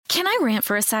Can I rant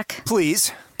for a sec?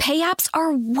 Please. Pay apps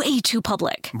are way too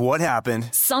public. What happened?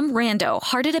 Some rando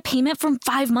hearted a payment from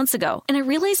 5 months ago, and I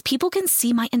realized people can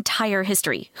see my entire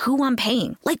history, who I'm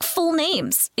paying, like full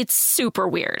names. It's super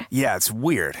weird. Yeah, it's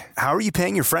weird. How are you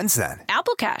paying your friends then?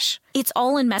 Apple Cash. It's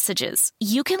all in messages.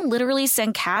 You can literally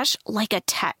send cash like a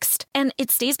text, and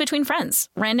it stays between friends.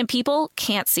 Random people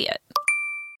can't see it.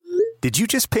 Did you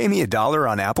just pay me $1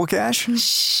 on Apple Cash?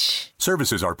 Shh.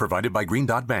 Services are provided by Green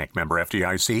Dot Bank. Member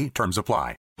FDIC. Terms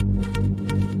apply.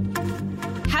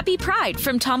 Happy Pride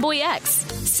from Tomboy X,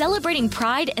 celebrating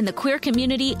pride and the queer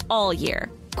community all year.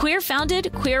 Queer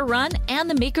founded, queer run, and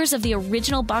the makers of the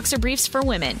original boxer briefs for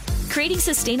women, creating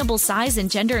sustainable size and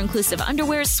gender inclusive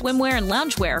underwear, swimwear, and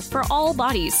loungewear for all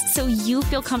bodies so you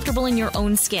feel comfortable in your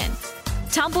own skin.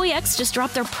 Tomboy X just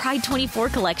dropped their Pride 24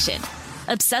 collection.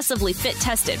 Obsessively fit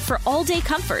tested for all day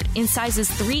comfort in sizes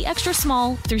 3 extra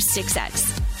small through 6X.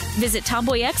 Visit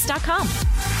tomboyx.com.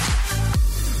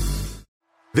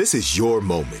 This is your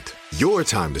moment, your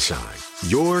time to shine,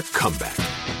 your comeback.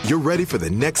 You're ready for the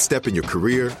next step in your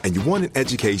career, and you want an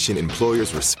education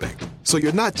employers respect. So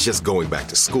you're not just going back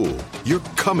to school, you're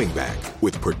coming back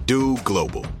with Purdue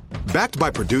Global. Backed by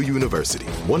Purdue University,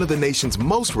 one of the nation's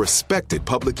most respected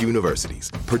public universities,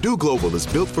 Purdue Global is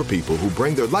built for people who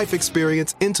bring their life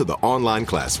experience into the online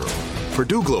classroom.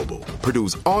 Purdue Global,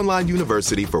 Purdue's online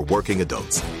university for working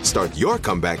adults. Start your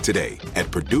comeback today at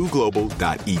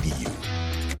purdueglobal.edu.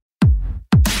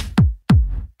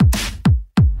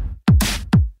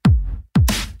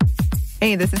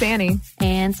 Hey, this is Annie.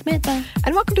 And Smitha.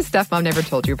 And welcome to Stuff Mom Never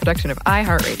Told You, a production of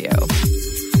iHeartRadio.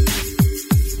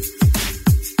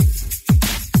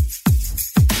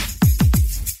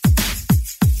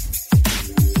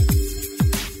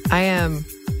 I am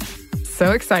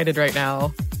so excited right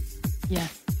now.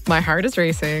 Yes. My heart is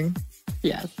racing.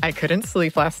 Yes. I couldn't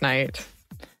sleep last night.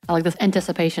 I like this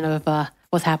anticipation of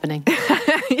what's happening.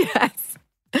 Yes.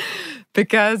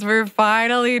 Because we're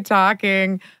finally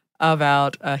talking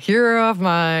about a hero of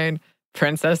mine,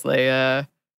 Princess Leia,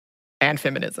 and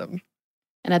feminism.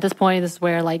 And at this point, this is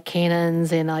where like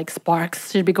cannons and like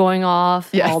sparks should be going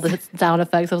off. Yes. All the sound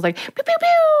effects. I was like, pew, pew,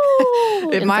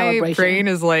 pew. My brain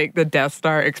is like the Death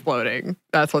Star exploding.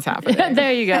 That's what's happening.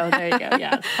 There you go. There you go.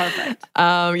 Yeah, perfect.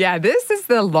 Yeah, this is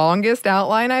the longest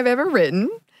outline I've ever written.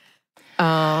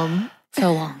 So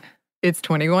long. It's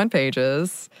 21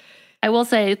 pages. I will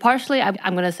say, partially, I'm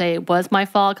going to say it was my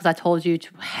fault because I told you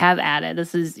to have at it.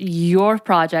 This is your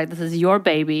project. This is your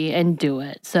baby, and do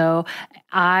it. So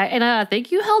I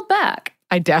think you held back.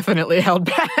 I definitely held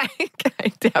back.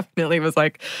 I definitely was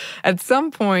like, at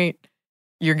some point,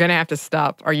 you're going to have to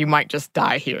stop or you might just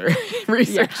die here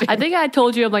researching. Yeah, I think I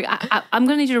told you, I'm like, I'm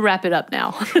going to need you to wrap it up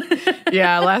now.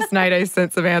 Yeah, last night I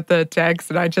sent Samantha a text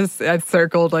and I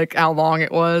circled like how long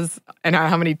it was and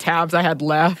how many tabs I had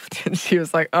left. And she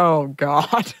was like, oh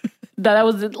God. That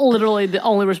was literally the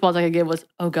only response I could give was,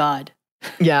 oh God.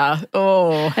 Yeah.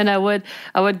 Oh. And I would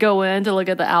go in to look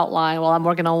at the outline while I'm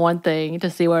working on one thing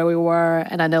to see where we were.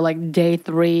 And I know like day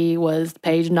 3 was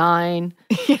page 9.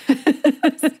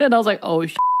 And I was like, oh,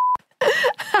 it's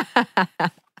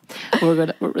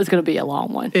gonna be a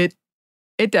long one.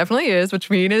 It definitely is, which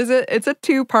means it's a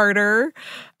 2-parter.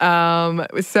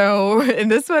 So in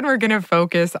this one, we're going to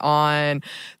focus on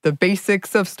the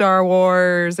basics of Star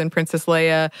Wars and Princess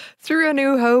Leia through A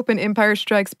New Hope and Empire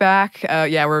Strikes Back.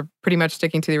 We're pretty much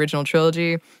sticking to the original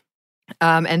trilogy.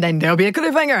 And then there'll be a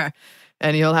cliffhanger,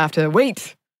 and you'll have to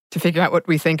wait to figure out what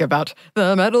we think about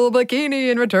the metal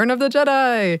bikini in Return of the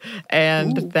Jedi,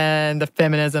 and then the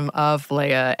feminism of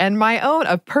Leia, and my own,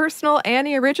 a personal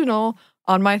Annie original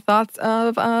on my thoughts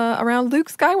of around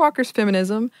Luke Skywalker's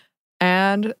feminism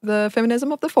and the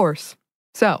feminism of the Force.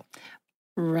 So.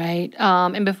 Right.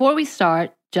 And before we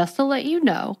start, just to let you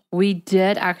know, we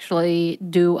did actually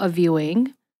do a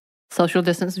viewing, social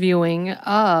distance viewing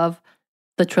of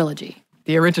the trilogy.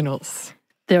 The originals.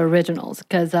 The originals.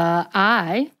 Because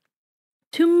I,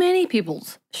 to many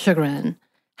people's chagrin,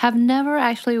 have never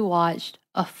actually watched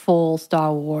a full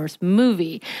Star Wars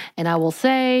movie. And I will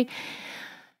say,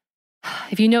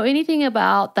 if you know anything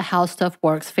about the How Stuff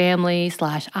Works family /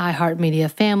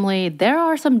 iHeartMedia family, there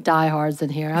are some diehards in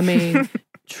here. I mean,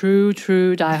 true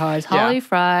diehards. Yeah. Holly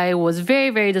Fry was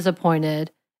very, very disappointed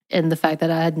in the fact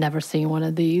that I had never seen one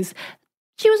of these.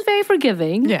 She was very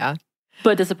forgiving. Yeah.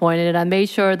 But disappointed. And I made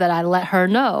sure that I let her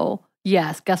know,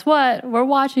 yes, guess what? We're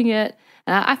watching it.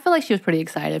 And I feel like she was pretty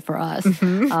excited for us.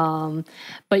 Mm-hmm.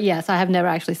 But yes, I have never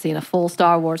actually seen a full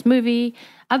Star Wars movie.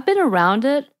 I've been around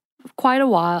it quite a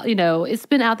while. You know, it's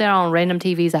been out there on random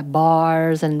TVs at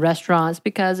bars and restaurants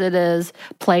because it is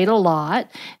played a lot.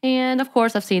 And of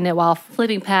course, I've seen it while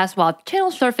flipping past, while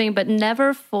channel surfing, but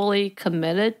never fully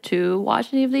committed to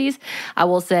watch any of these. I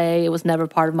will say it was never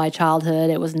part of my childhood.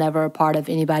 It was never a part of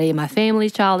anybody in my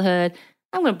family's childhood.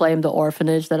 I'm going to blame the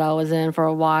orphanage that I was in for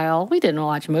a while. We didn't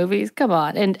watch movies. Come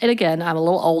on. And again, I'm a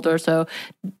little older, so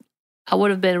I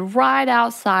would have been right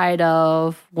outside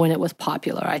of when it was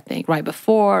popular, I think. Right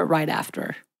before, right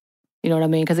after. You know what I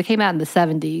mean? Because it came out in the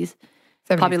 70s.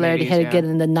 Popularity 80s, hit yeah. again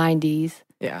in the 90s.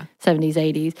 Yeah. 70s,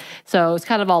 80s. So it's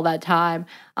kind of all that time.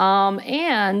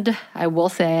 And I will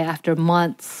say, after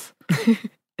months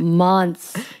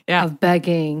Yeah. of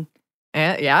begging,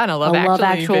 And a Love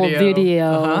Actual video.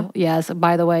 Uh-huh. Yes,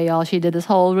 by the way, y'all, she did this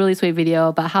whole really sweet video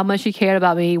about how much she cared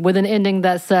about me with an ending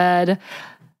that said,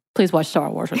 please watch Star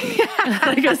Wars with me.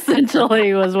 Like,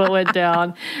 essentially was what went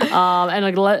down. And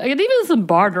even some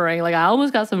bartering. Like, I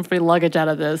almost got some free luggage out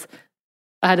of this.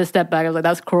 I had to step back. I was like,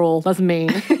 that's cruel. That's mean.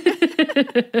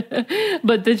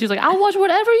 But then she was like, I'll watch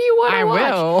whatever you want to watch.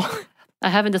 I will. I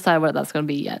haven't decided what that's going to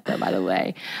be yet, though, by the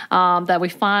way. That we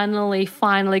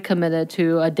finally committed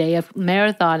to a day of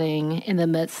marathoning in the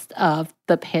midst of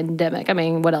the pandemic. I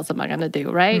mean, what else am I going to do,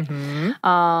 right?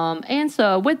 Mm-hmm. And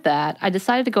so with that, I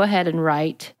decided to go ahead and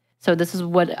write. So this is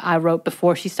what I wrote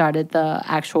before she started the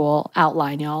actual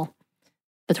outline, y'all.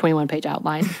 The 21-page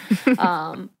outline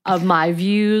of my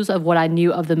views of what I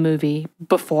knew of the movie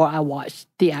before I watched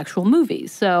the actual movie.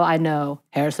 So I know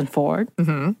Harrison Ford.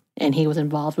 Mm-hmm. And he was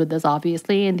involved with this,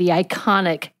 obviously, and the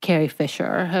iconic Carrie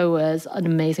Fisher, who was an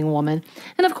amazing woman.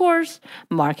 And, of course,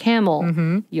 Mark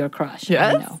Hamill, your crush.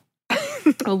 Yes.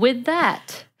 I know. With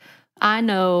that, I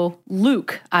know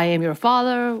Luke, I Am Your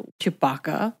Father,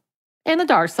 Chewbacca, and the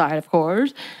dark side, of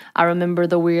course. I remember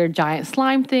the weird giant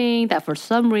slime thing that for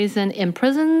some reason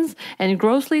imprisons and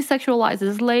grossly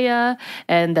sexualizes Leia,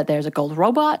 and that there's a gold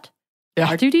robot. Yeah.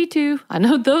 R2-D2. I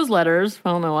know those letters.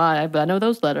 I don't know why, but I know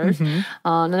those letters. Mm-hmm.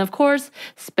 And of course,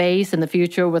 space in the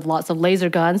future with lots of laser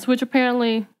guns, which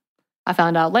apparently I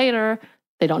found out later,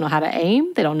 they don't know how to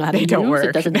aim. They don't know how to use. Don't work.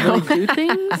 It doesn't really do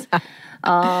things.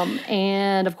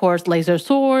 And of course, laser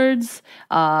swords.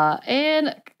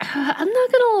 And I'm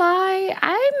not going to lie,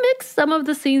 I mixed some of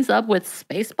the scenes up with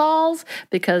Spaceballs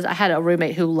because I had a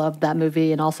roommate who loved that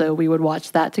movie, and also we would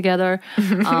watch that together.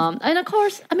 And of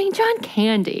course, I mean, John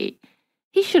Candy.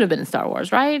 He should have been in Star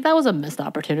Wars, right? That was a missed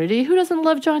opportunity. Who doesn't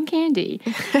love John Candy?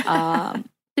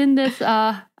 Then this,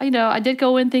 I did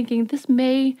go in thinking this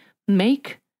may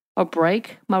make or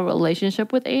break my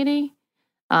relationship with Annie.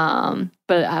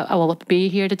 But I will be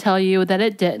here to tell you that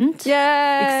it didn't.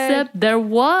 Yay! Except there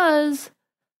was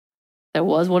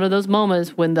one of those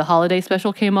moments when the holiday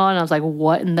special came on, and I was like,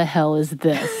 what in the hell is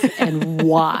this? And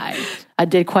why? I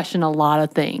did question a lot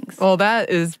of things. Well, that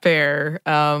is fair.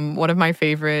 One of my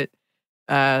favorite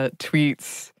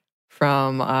tweets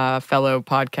from fellow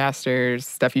podcasters,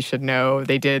 Stuff You Should Know.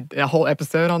 They did a whole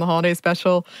episode on the holiday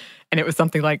special, and it was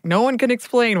something like, no one can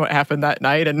explain what happened that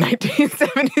night in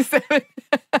 1977.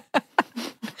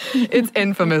 It's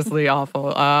infamously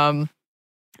awful.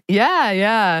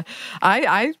 Yeah.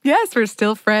 I yes, we're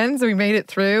still friends. We made it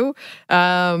through.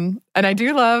 And I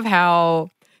do love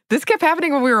how this kept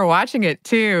happening when we were watching it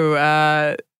too.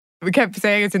 We kept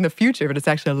saying it's in the future, but it's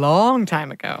actually a long time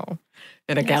ago.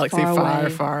 In a galaxy far,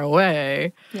 far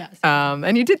away. Yes.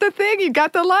 And you did the thing. You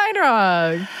got the line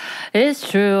wrong. It's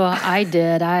true. I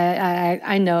did.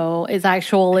 I know. It's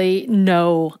actually,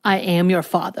 no, I am your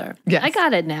father. Yes. I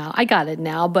got it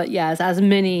now. But yes, as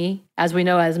many Yes.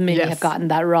 have gotten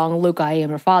that wrong. Luke, I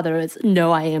am your father. It's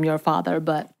no, I am your father.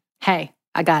 But hey,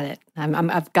 I got it.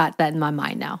 I've got that in my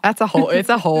mind now. It's a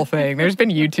whole thing. There's been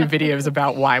YouTube videos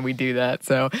about why we do that,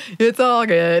 so it's all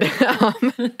good.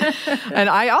 And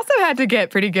I also had to get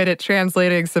pretty good at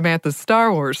translating Samantha's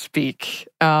Star Wars speak.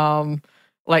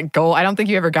 Like gold. I don't think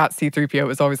you ever got C-3PO. It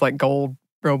was always like gold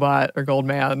robot or gold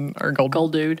man or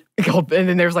gold dude. Gold, and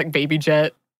then there's like baby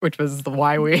jet, which was the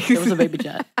Y-wing. It was a baby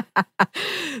jet.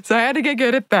 So I had to get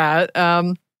good at that.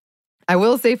 I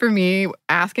will say for me,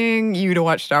 asking you to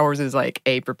watch Star Wars is like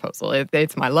a proposal.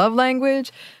 It's my love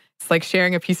language. It's like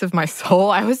sharing a piece of my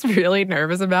soul. I was really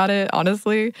nervous about it,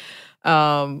 honestly.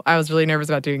 I was really nervous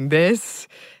about doing this,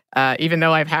 even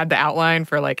though I've had the outline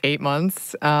for like 8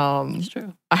 months. It's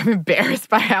true. I'm embarrassed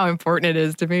by how important it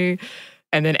is to me,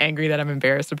 and then angry that I'm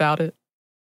embarrassed about it.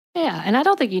 Yeah, and I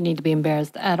don't think you need to be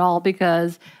embarrassed at all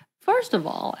because First of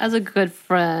all, as a good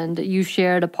friend, you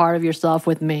shared a part of yourself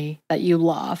with me that you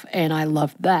love, and I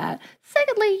love that.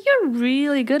 Secondly, you're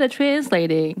really good at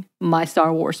translating my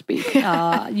Star Wars speak.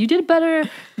 You did better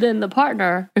than the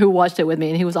partner who watched it with me,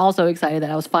 and he was also excited that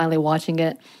I was finally watching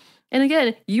it. And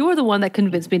again, you were the one that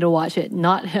convinced me to watch it,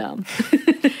 not him.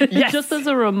 Yes. Just as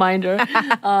a reminder.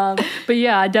 But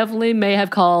yeah, I definitely may have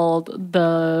called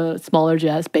the smaller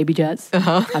jets baby jets.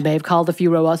 I may have called a few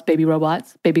robots,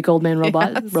 baby Goldman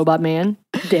robot, robot man,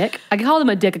 dick. I called him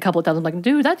a dick a couple of times. I'm like,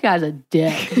 dude, that guy's a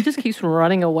dick. He just keeps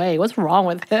running away. What's wrong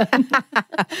with him?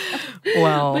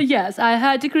 Well, But yes, I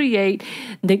had to create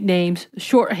nicknames,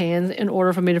 shorthands, in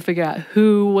order for me to figure out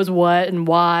who was what and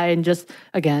why, and just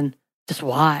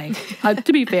why.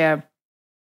 To be fair,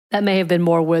 that may have been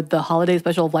more with the holiday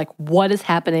special of like what is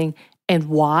happening and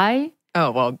why.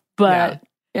 oh, well, But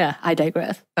yeah, I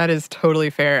digress. that is totally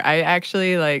fair. I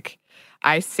actually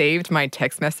I saved my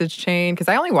text message chain because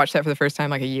I only watched that for the first time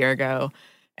like a year ago.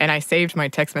 And I saved my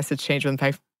text message chain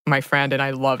with my friend, and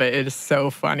I love it. It is so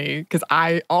funny because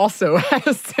I also had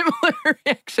a similar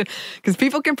reaction because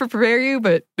people can prepare you,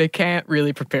 but they can't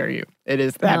really prepare you. It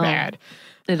is that No. bad.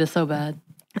 It is so bad.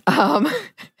 But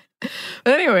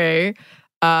anyway,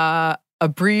 a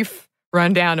brief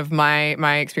rundown of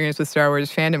my experience with Star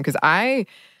Wars fandom because I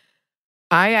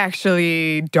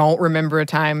actually don't remember a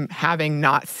time having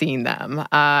not seen them.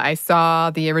 I saw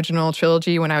the original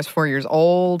trilogy when I was 4 years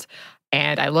old,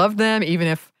 and I loved them. Even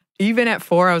at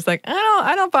 4, I was like,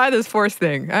 I don't buy this Force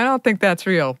thing. I don't think that's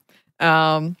real.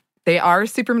 They are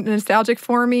super nostalgic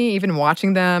for me. Even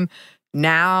watching them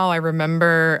now, I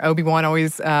remember Obi-Wan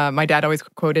always. My dad always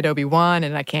quoted Obi-Wan,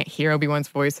 and I can't hear Obi-Wan's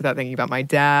voice without thinking about my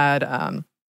dad.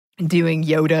 Doing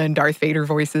Yoda and Darth Vader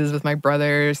voices with my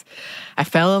brothers. I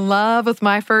fell in love with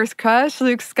my first crush,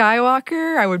 Luke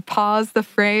Skywalker. I would pause the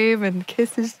frame and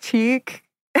kiss his cheek.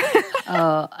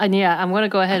 And yeah, I'm going to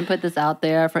go ahead and put this out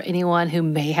there for anyone who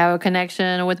may have a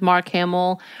connection with Mark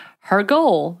Hamill. Her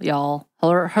goal, y'all,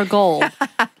 her goal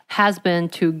has been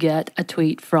to get a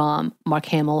tweet from Mark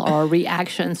Hamill or a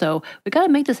reaction. So we got to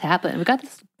make this happen. We got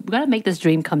to make this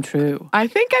dream come true. I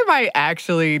think I might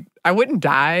actually, I wouldn't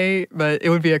die, but it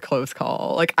would be a close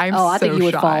call. Like, I think you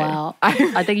would shy. fall out.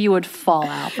 I think you would fall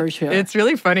out for sure. It's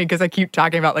really funny because I keep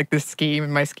talking about like this scheme,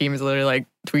 and my scheme is literally like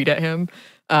tweet at him.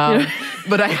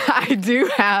 But I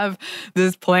do have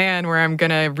this plan where I'm going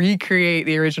to recreate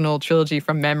the original trilogy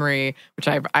from memory, which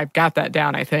I've got that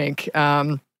down, I think.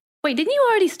 Wait, didn't you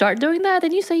already start doing that?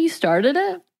 Didn't you say you started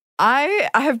it? I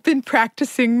have been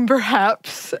practicing,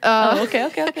 perhaps. Okay.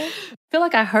 I feel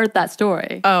like I heard that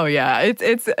story. Oh yeah,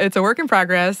 it's a work in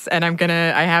progress, and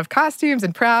I have costumes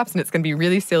and props, and it's gonna be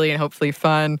really silly and hopefully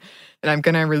fun. And I'm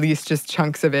gonna release just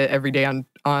chunks of it every day on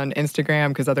Instagram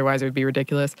because otherwise it would be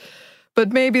ridiculous.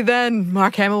 But maybe then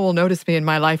Mark Hamill will notice me and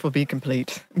my life will be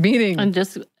complete. Meaning, And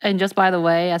just by the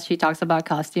way, as she talks about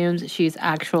costumes, she's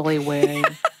actually wearing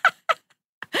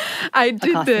I a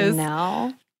did costume this.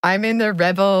 now. I'm in the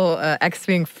Rebel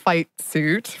X-Wing flight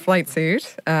suit.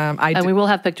 And we will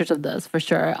have pictures of this for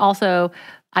sure. Also,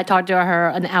 I talked to her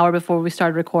an hour before we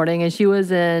started recording, and she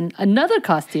was in another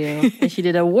costume, and she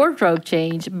did a wardrobe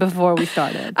change before we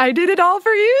started. I did it all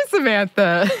for you,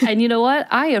 Samantha. And you know what?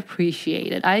 I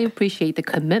appreciate it. I appreciate the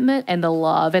commitment and the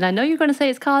love. And I know you're going to say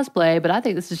it's cosplay, but I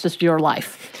think this is just your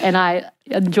life. And I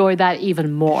enjoy that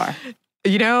even more.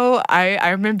 You know,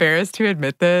 I'm embarrassed to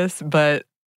admit this, but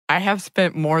I have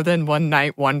spent more than one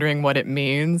night wondering what it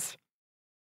means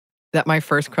that my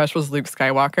first crush was Luke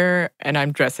Skywalker, and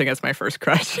I'm dressing as my first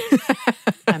crush.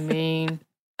 I mean,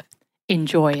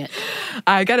 enjoy it.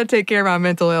 I got to take care of my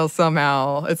mental health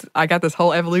somehow. I got this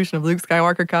whole evolution of Luke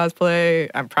Skywalker cosplay.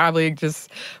 I'm probably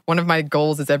just, one of my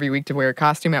goals is every week to wear a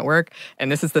costume at work,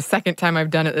 and this is the second time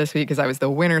I've done it this week because I was the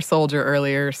Winter Soldier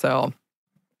earlier, so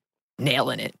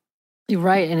nailing it. You're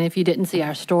right. And if you didn't see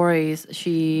our stories,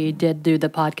 she did do the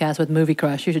podcast with Movie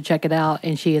Crush. You should check it out.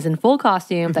 And she is in full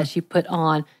costume that she put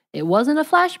on. It wasn't a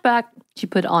flashback. She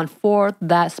put on for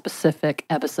that specific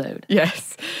episode.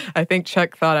 Yes. I think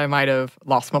Chuck thought I might have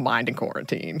lost my mind in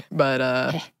quarantine. But,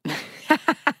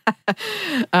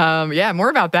 yeah, more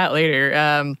about that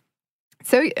later.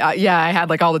 So I had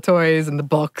like all the toys and the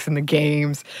books and the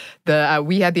games.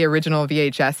 We had the original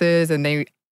VHSs, and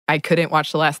I couldn't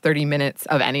watch the last 30 minutes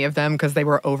of any of them because they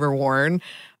were overworn.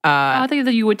 I think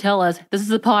that you would tell us, this is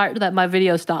the part that my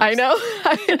video stops. I know.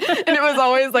 And it was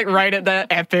always like right at that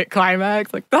epic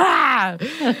climax, like, ah!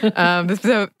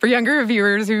 So for younger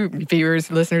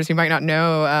listeners who might not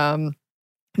know,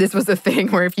 this was a thing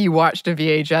where if you watched a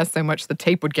VHS so much, the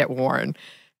tape would get worn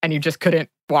and you just couldn't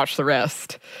watch the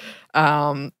rest.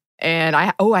 And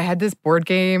I had this board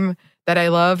game that I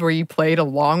loved where you played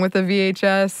along with the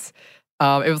VHS.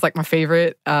 It was like my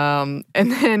favorite. And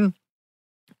then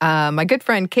my good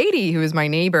friend Katie, who is my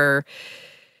neighbor,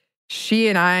 she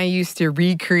and I used to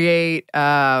recreate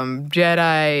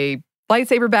Jedi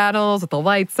lightsaber battles with the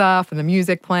lights off and the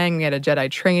music playing. We had a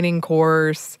Jedi training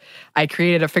course. I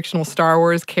created a fictional Star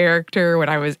Wars character when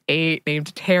I was 8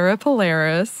 named Tara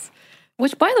Polaris.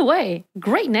 Which, by the way,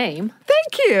 great name.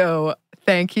 Thank you.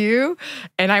 Thank you.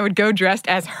 And I would go dressed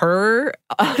as her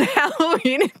on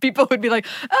Halloween. And people would be like,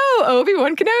 oh,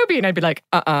 Obi-Wan Kenobi. And I'd be like,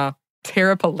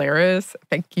 Tara Polaris.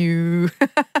 Thank you.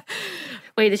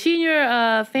 Wait, is she in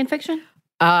your fan fiction?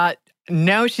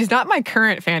 No, she's not my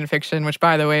current fan fiction, which,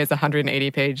 by the way, is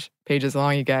 180 pages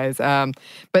long, you guys.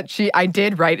 But I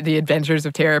did write The Adventures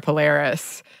of Tara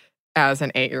Polaris as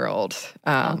an 8-year-old.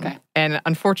 Okay. And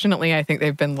unfortunately, I think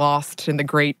they've been lost in the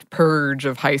great purge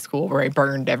of high school where I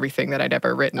burned everything that I'd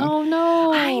ever written. Oh,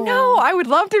 no. I know. I would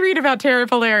love to read about Tara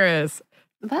Polaris.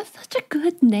 That's such a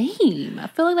good name. I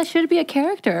feel like that should be a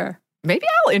character. Maybe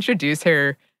I'll introduce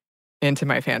her into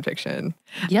my fan fiction.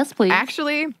 Yes, please.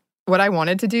 Actually, what I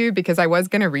wanted to do, because I was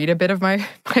going to read a bit of my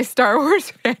Star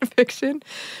Wars fan fiction,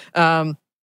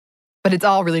 but it's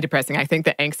all really depressing. I think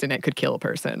the angst in it could kill a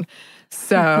person.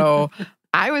 So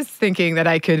I was thinking that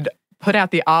I could put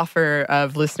out the offer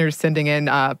of listeners sending in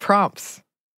prompts,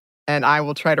 and I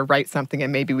will try to write something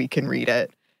and maybe we can read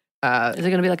it. Is it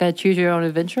going to be like a choose your own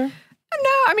adventure? No,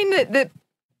 I mean,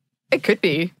 it could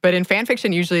be. But in fan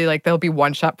fiction, usually like there'll be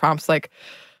one-shot prompts like,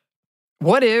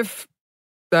 what if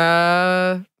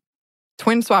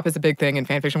twin swap is a big thing in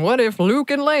fan fiction. What if Luke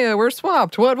and Leia were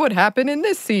swapped? What would happen in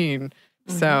this scene?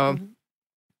 Mm-hmm. So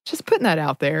just putting that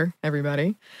out there,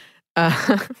 everybody.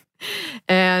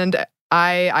 And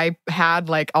I had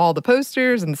like all the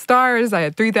posters and stars. I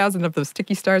had 3,000 of those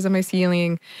sticky stars on my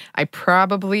ceiling. Right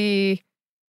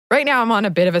now I'm on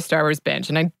a bit of a Star Wars binge.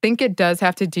 And I think it does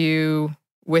have to do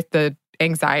with the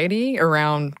anxiety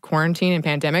around quarantine and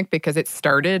pandemic because it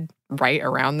started right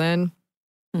around then.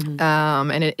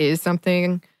 Mm-hmm. And it is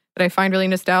something that I find really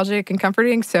nostalgic and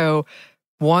comforting. So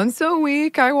once a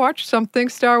week, I watch something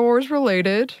Star Wars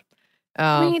related.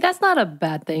 I mean, that's not a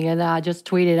bad thing. And I just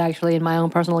tweeted actually in my own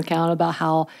personal account about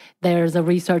how there's a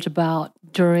research about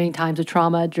during times of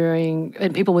trauma,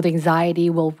 and people with anxiety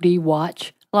will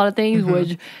rewatch a lot of things, mm-hmm.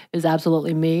 which is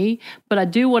absolutely me. But I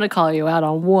do want to call you out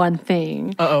on one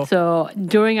thing. Uh-oh. So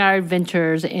during our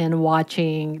adventures in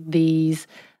watching these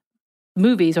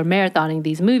movies or marathoning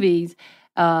these movies,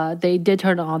 they did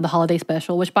turn on the holiday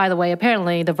special, which, by the way,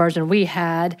 apparently the version we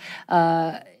had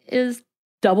is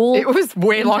double. It was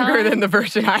way longer than the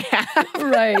version I have.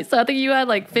 Right. So I think you had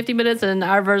like 50 minutes and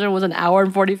our version was an hour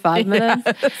and 45 minutes.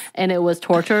 Yes. And it was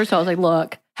torture. So I was like,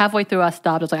 look, halfway through I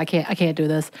stopped. I was like, I can't do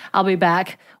this. I'll be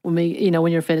back when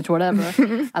when you're finished or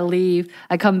whatever. I leave.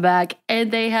 I come back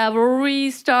and they have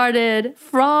restarted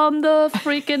from the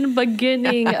freaking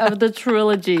beginning of the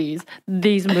trilogies,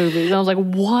 these movies. And I was like,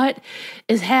 what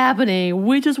is happening?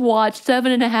 We just watched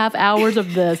 7.5 hours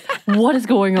of this. What is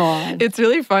going on? It's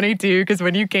really funny too, because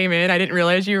when you came in, I didn't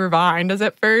realize you were behind us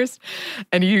at first.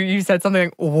 And you said something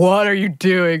like, what are you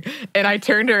doing? And I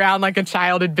turned around like a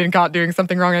child had been caught doing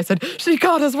something wrong. I said, she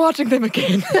caught us watching them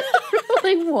again. It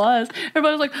really was.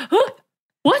 Everybody was like, huh?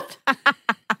 What?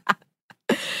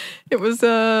 It was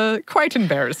quite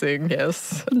embarrassing,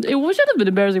 yes. It should have been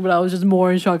embarrassing, but I was just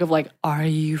more in shock of like, are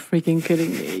you freaking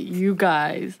kidding me? You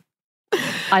guys.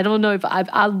 I don't know if I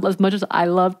as much as I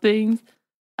love things,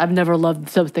 I've never loved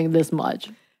something this much.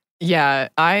 Yeah,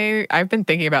 I've been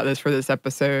thinking about this for this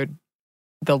episode,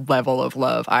 the level of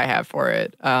love I have for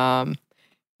it.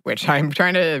 Which I'm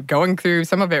going through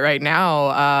some of it right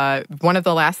now. One of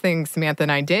the last things Samantha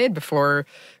and I did before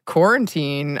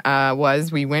quarantine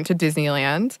was we went to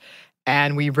Disneyland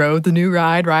and we rode the new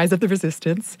ride, Rise of the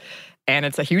Resistance. And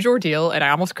it's a huge ordeal. And I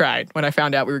almost cried when I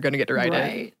found out we were going to get to ride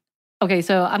it. Okay,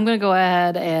 so I'm going to go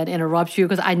ahead and interrupt you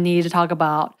because I need to talk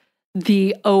about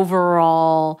the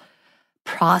overall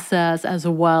process as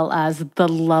well as the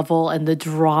level and the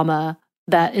drama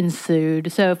that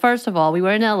ensued. So first of all, we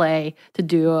were in LA to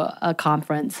do a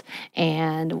conference.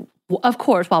 And of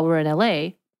course, while we were in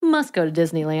LA, must go to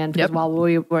Disneyland because while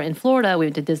we were in Florida, we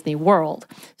went to Disney World.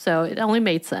 So it only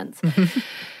made sense.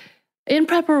 In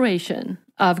preparation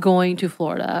of going to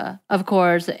Florida, of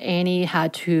course, Annie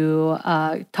had to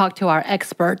talk to our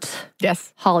expert,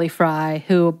 Holly Fry,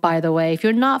 who, by the way, if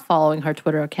you're not following her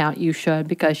Twitter account, you should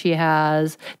because she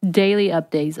has daily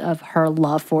updates of her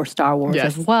love for Star Wars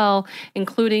as well,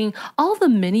 including all the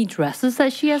mini dresses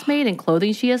that she has made and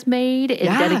clothing she has made in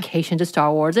dedication to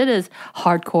Star Wars. It is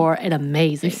hardcore and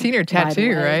amazing. You've seen her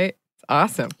tattoo, right?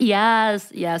 Awesome.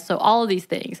 Yes. So all of these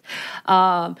things.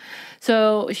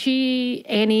 So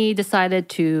Annie decided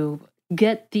to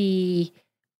get the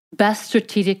best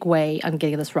strategic way on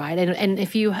getting this ride. And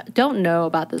if you don't know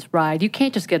about this ride, you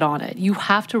can't just get on it. You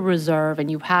have to reserve, and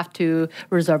you have to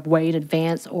reserve way in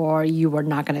advance, or you are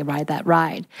not going to ride that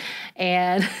ride.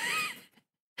 And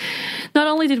not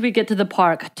only did we get to the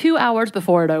park 2 hours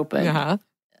before it opened,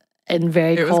 in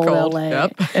very cold LA.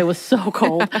 Yep. It was so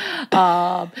cold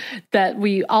that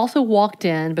we also walked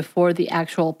in before the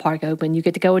actual park opened. You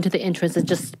get to go into the entrance and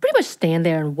just pretty much stand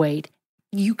there and wait.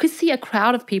 You could see a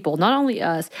crowd of people, not only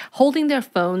us, holding their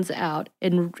phones out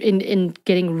in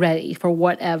getting ready for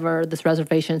whatever this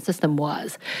reservation system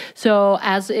was. So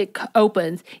as it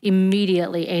opens,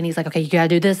 immediately Annie's like, okay, you gotta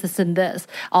do this, and this.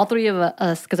 All three of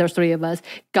us, because there was three of us,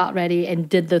 got ready and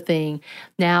did the thing.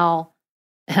 Now,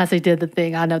 as they did the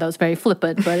thing, I know that was very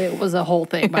flippant, but it was a whole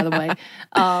thing, by the way.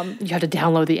 You have to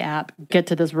download the app, get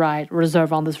to this ride,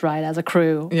 reserve on this ride as a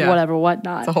crew, whatever,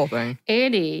 whatnot. It's a whole thing.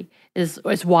 Annie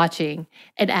is watching,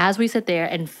 and as we sit there,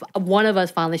 and one of us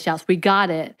finally shouts, "We got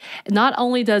it!" Not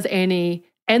only does Annie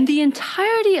and the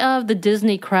entirety of the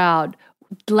Disney crowd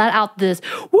let out this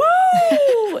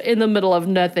 "woo" in the middle of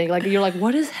nothing, like you're like,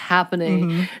 what is happening?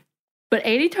 Mm-hmm. But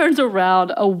Annie turns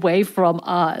around away from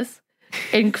us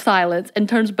in silence and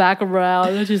turns back around,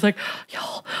 and she's like,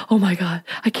 y'all, oh my God,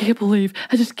 I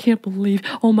just can't believe,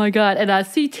 oh my God. And I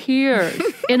see tears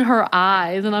in her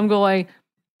eyes, and I'm going,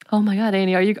 oh my God,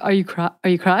 Annie, are you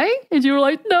crying? And you were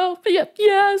like, no, but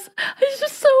yes, it's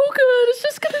just so good. It's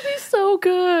just going to be so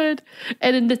good.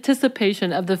 And in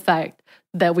anticipation of the fact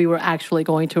that we were actually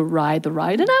going to ride the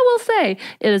ride. And I will say,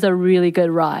 it is a really good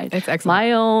ride. It's excellent.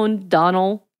 My own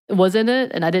Donald was in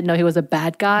it, and I didn't know he was a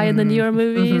bad guy in the newer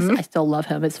movies. I still love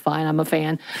him. It's fine. I'm a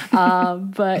fan.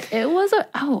 But it was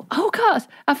oh gosh,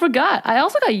 I forgot. I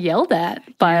also got yelled at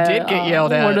by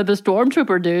one of the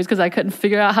stormtrooper dudes because I couldn't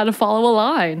figure out how to follow a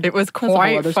line. It was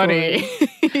quite funny.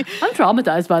 I'm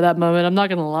traumatized by that moment. I'm not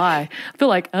going to lie. I feel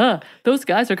like, those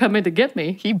guys are coming to get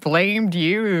me. He blamed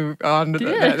you on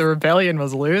that the rebellion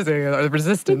was losing, or the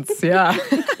resistance. Yeah.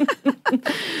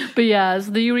 But yes,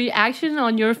 the reaction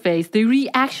on your face, the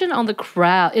reaction on the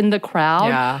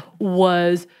crowd,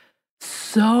 was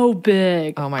so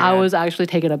big. Oh my God. I was actually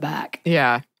taken aback.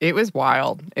 Yeah, it was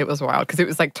wild. It was wild because it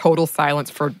was like total silence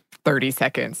for 30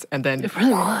 seconds, and then it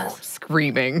really was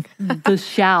screaming. The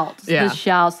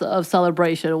shouts of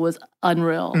celebration was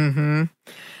unreal.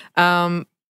 Mm-hmm.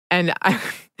 And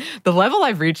the level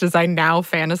I've reached is I now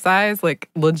fantasize, like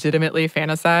legitimately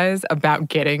fantasize about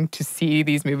getting to see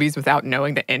these movies without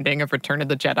knowing the ending of Return of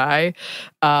the Jedi.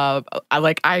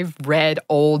 I've read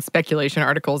old speculation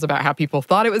articles about how people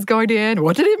thought it was going to end.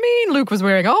 What did it mean? Luke was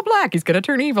wearing all black. He's going to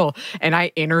turn evil. And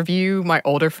I interview my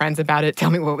older friends about it.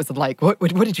 Tell me what it was like. What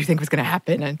did you think was going to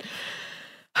happen? And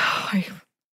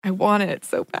I want it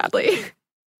so badly.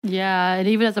 Yeah, and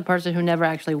even as a person who never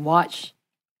actually watched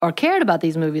or cared about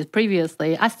these movies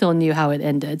previously, I still knew how it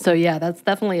ended. So yeah, that's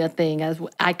definitely a thing. As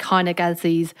iconic as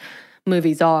these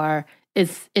movies are,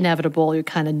 it's inevitable. You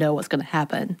kind of know what's going to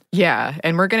happen. Yeah,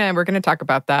 and we're gonna talk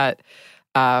about that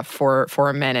for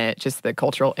a minute, just the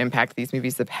cultural impact these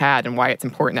movies have had and why it's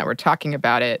important that we're talking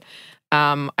about it.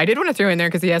 I did want to throw in there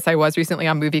because, yes, I was recently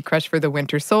on Movie Crush for The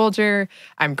Winter Soldier.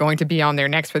 I'm going to be on there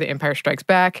next for The Empire Strikes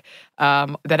Back.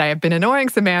 That I have been annoying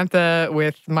Samantha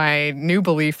with my new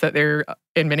belief that they're,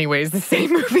 in many ways, the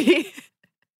same movie.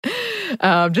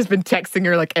 Just been texting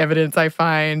her, like, evidence I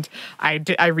find.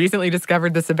 I recently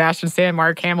discovered the Sebastian Stan,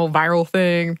 Mark Hamill viral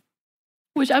thing.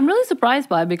 Which I'm really surprised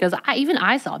by because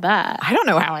I saw that. I don't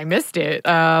know how I missed it.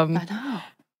 I know.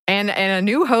 And A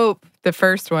New Hope, the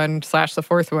first one / the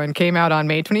fourth one, came out on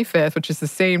May 25th, which is the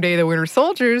same day the Winter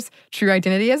Soldier's true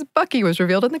identity as Bucky was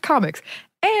revealed in the comics.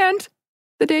 And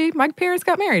the day my parents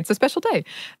got married. It's a special day.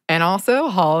 And also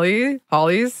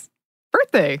Holly's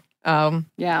birthday.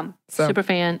 Super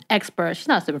fan, expert. She's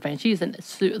not a super fan. She's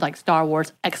a Star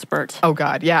Wars expert. Oh,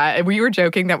 God. Yeah. We were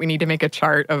joking that we need to make a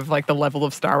chart of like the level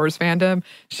of Star Wars fandom.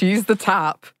 She's the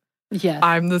top.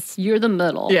 Yes. You're the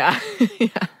middle. Yeah. Yeah.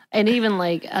 And even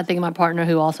like, I think my partner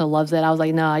who also loves it, I was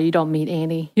like, nah, you don't meet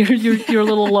Annie. You're a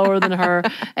little lower than her.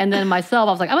 And then myself,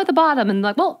 I was like, I'm at the bottom. And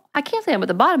like, well, I can't say I'm at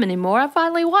the bottom anymore. I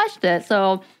finally watched it.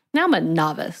 So now I'm a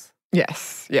novice.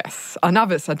 Yes. A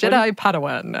novice, a Jedi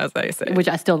Padawan, as they say. Which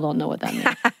I still don't know what that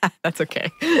means. That's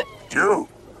okay. Do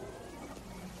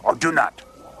or do not.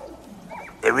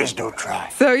 There is no try.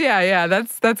 So yeah,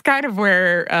 that's kind of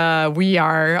where we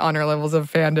are on our levels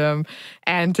of fandom.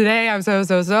 And today I'm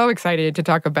so excited to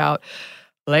talk about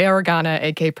Leia Organa,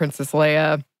 aka Princess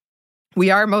Leia. We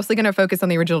are mostly going to focus on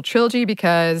the original trilogy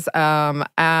because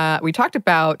we talked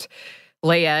about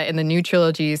Leia in the new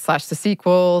trilogy / the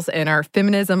sequels in our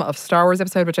Feminism of Star Wars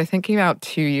episode, which I think came out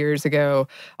 2 years ago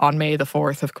on May the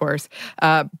 4th, of course.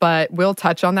 But we'll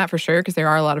touch on that for sure because there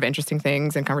are a lot of interesting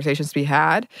things and conversations to be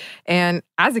had. And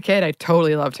as a kid, I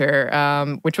totally loved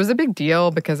her, which was a big deal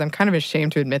because I'm kind of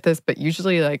ashamed to admit this, but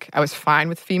usually like I was fine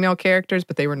with female characters,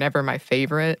 but they were never my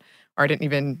favorite, or I didn't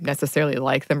even necessarily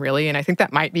like them really. And I think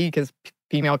that might be because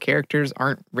female characters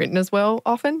aren't written as well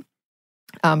often.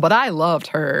 But I loved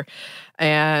her,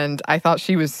 and I thought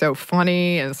she was so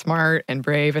funny and smart and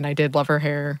brave, and I did love her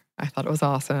hair. I thought it was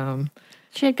awesome.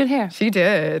 She had good hair. She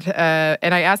did.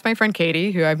 And I asked my friend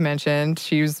Katie, who I've mentioned,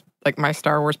 she was like my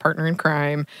Star Wars partner in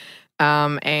crime,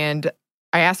 and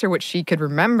I asked her what she could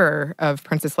remember of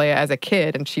Princess Leia as a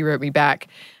kid, and she wrote me back,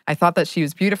 I thought that she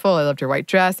was beautiful. I loved her white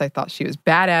dress. I thought she was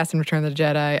badass in Return of the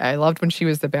Jedi. I loved when she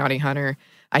was the bounty hunter.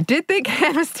 I did think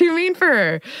Han was too mean for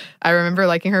her. I remember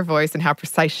liking her voice and how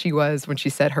precise she was when she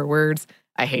said her words.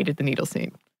 I hated the needle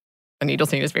scene. The needle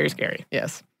scene is very scary,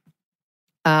 yes.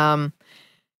 And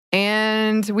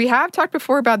we have talked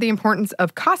before about the importance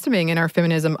of costuming in our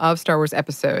Feminism of Star Wars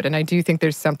episode. And I do think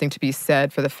there's something to be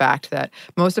said for the fact that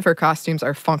most of her costumes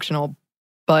are functional,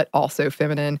 but also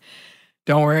feminine.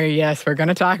 Don't worry, yes, we're going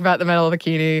to talk about the Medal of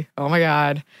Bikini. Oh my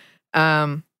God.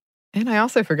 And I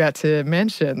also forgot to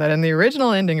mention that in the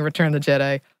original ending of Return of the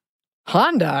Jedi,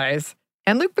 Han dies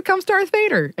and Luke becomes Darth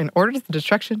Vader and orders the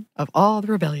destruction of all the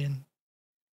rebellion.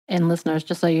 And listeners,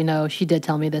 just so you know, she did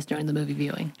tell me this during the movie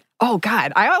viewing. Oh,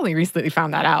 God. I only recently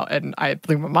found that out, and I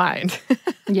blew my mind.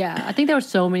 Yeah. I think there were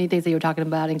so many things that you were talking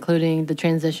about, including the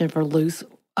transition for Luke's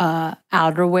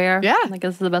outerwear. Yeah. I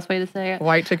guess is the best way to say it.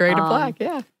 White to gray to black,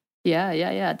 yeah.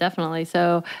 Yeah, definitely.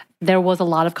 So there was a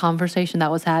lot of conversation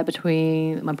that was had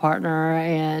between my partner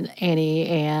and Annie,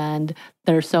 and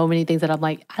there's so many things that I'm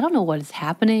like, I don't know what is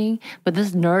happening, but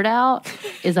this nerd out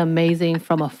is amazing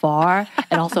from afar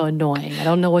and also annoying. I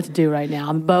don't know what to do right now.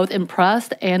 I'm both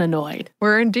impressed and annoyed.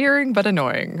 We're endearing but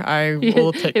annoying. I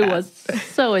will take it that. was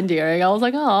so endearing. I was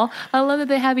like, oh, I love that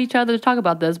they have each other to talk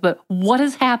about this, but what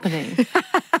is happening?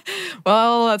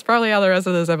 Well, that's probably how the rest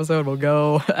of this episode will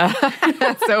go.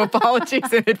 So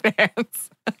apologies in advance.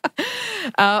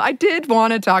 I did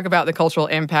want to talk about the cultural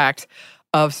impact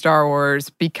of Star Wars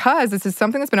because this is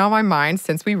something that's been on my mind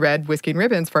since we read Whiskey and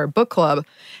Ribbons for our book club.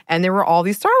 And there were all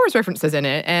these Star Wars references in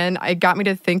it. And it got me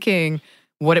to thinking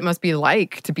what it must be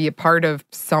like to be a part of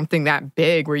something that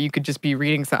big where you could just be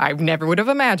reading. So I never would have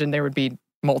imagined there would be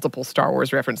multiple Star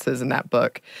Wars references in that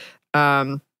book.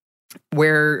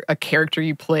 Where a character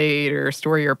you played or a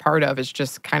story you're a part of is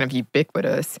just kind of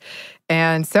ubiquitous.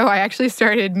 And so I actually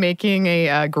started making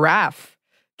a graph,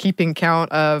 keeping count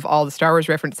of all the Star Wars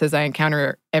references I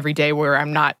encounter every day where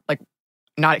I'm not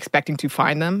expecting to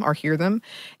find them or hear them.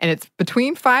 And it's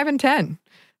between 5 and 10.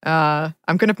 I'm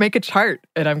going to make a chart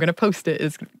and I'm going to post it.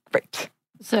 It's great.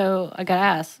 So I got to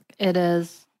ask, it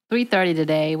is 3:30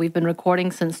 today. We've been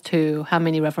recording since 2. How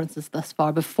many references thus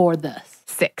far before this?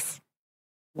 6.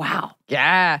 Wow.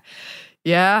 Yeah.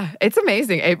 It's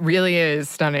amazing. It really is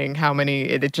stunning how many,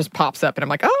 it just pops up and I'm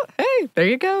like, oh, hey, there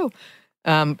you go.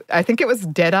 I think it was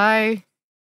Deadeye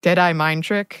Mind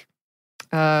Trick.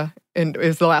 And it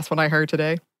was the last one I heard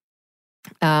today.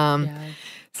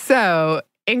 So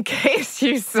in case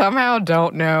you somehow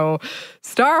don't know,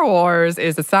 Star Wars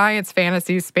is a science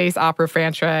fantasy space opera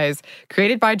franchise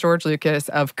created by George Lucas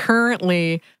of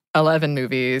currently 11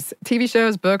 movies, TV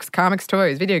shows, books, comics,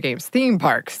 toys, video games, theme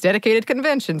parks, dedicated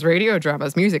conventions, radio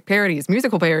dramas, music parodies,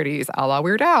 musical parodies, a la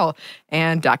Weird Al,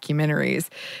 and documentaries.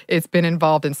 It's been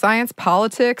involved in science,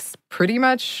 politics, pretty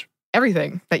much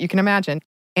everything that you can imagine,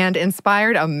 and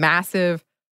inspired a massive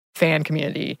fan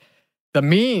community. The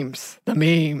memes,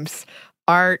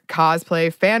 art,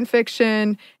 cosplay, fan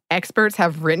fiction. Experts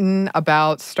have written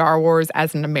about Star Wars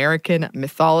as an American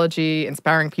mythology,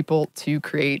 inspiring people to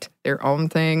create their own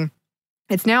thing.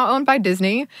 It's now owned by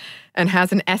Disney and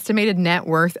has an estimated net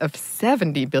worth of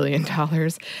 $70 billion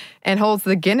and holds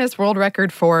the Guinness World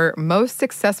Record for most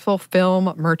successful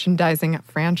film merchandising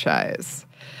franchise.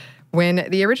 When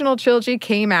the original trilogy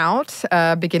came out,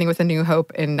 beginning with A New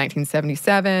Hope in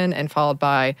 1977 and followed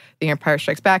by The Empire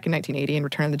Strikes Back in 1980 and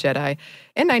Return of the Jedi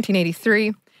in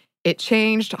 1983, it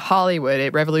changed Hollywood.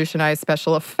 It revolutionized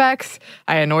special effects.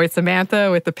 I annoyed Samantha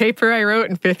with the paper I wrote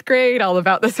in 5th grade all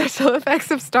about the special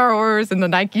effects of Star Wars and the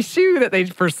Nike shoe that they,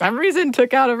 for some reason,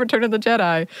 took out of Return of the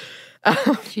Jedi.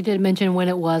 She did mention when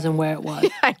it was and where it was. Yeah,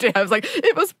 I did. I was like,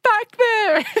 it was back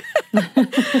there.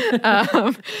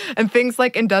 And things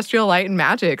like Industrial Light and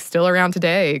Magic, still around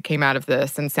today, came out of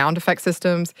this, and sound effect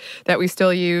systems that we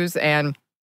still use, and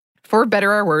for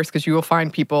better or worse, because you will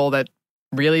find people that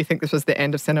really think this was the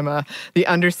end of cinema, the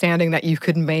understanding that you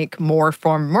could make more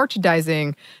from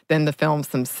merchandising than the films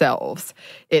themselves.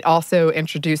 It also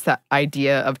introduced that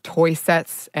idea of toy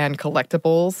sets and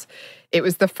collectibles. It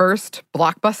was the first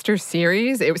blockbuster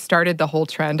series. It started the whole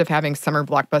trend of having summer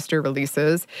blockbuster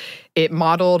releases. It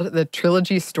modeled the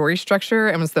trilogy story structure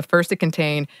and was the first to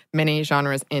contain many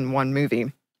genres in one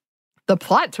movie. The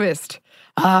plot twist,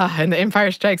 and The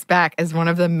Empire Strikes Back is one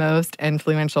of the most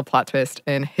influential plot twists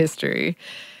in history.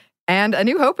 And A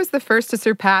New Hope was the first to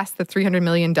surpass the $300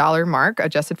 million mark.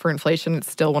 Adjusted for inflation,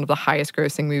 it's still one of the highest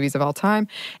grossing movies of all time.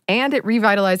 And it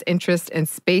revitalized interest in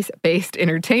space-based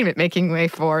entertainment, making way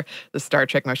for the Star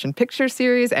Trek motion picture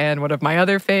series and one of my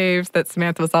other faves that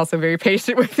Samantha was also very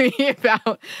patient with me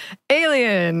about,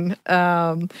 Alien,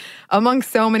 among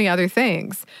so many other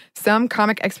things. Some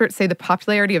comic experts say the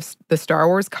popularity of the Star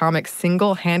Wars comics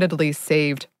single-handedly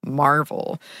saved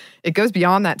Marvel. It goes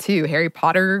beyond that, too. Harry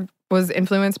Potter was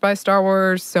influenced by Star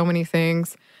Wars, so many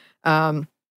things.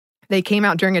 They came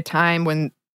out during a time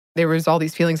when there was all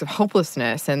these feelings of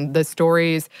hopelessness, and the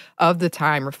stories of the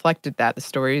time reflected that, the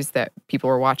stories that people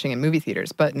were watching in movie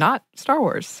theaters, but not Star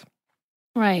Wars.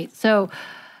 Right. So,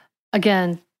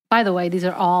 again, by the way, these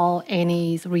are all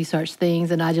Annie's research things,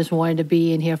 and I just wanted to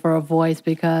be in here for a voice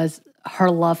because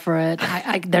her love for it,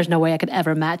 there's no way I could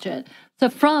ever match it. So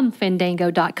from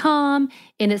Fandango.com,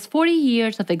 in its 40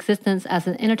 years of existence as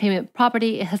an entertainment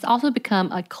property, it has also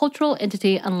become a cultural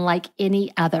entity unlike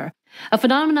any other. A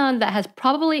phenomenon that has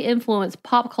probably influenced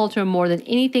pop culture more than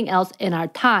anything else in our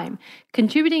time.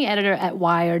 Contributing editor at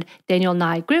Wired, Daniel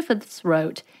Nye Griffiths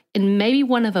wrote, "In maybe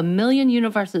one of a million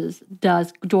universes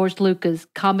does George Lucas'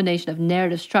 combination of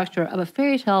narrative structure of a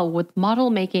fairy tale with model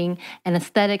making and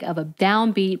aesthetic of a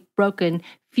downbeat, broken,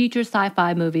 future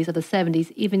sci-fi movies of the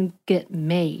 70s even get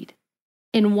made.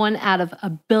 In 1 out of a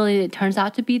billion, it turns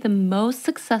out to be the most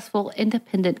successful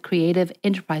independent creative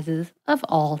enterprises of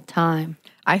all time."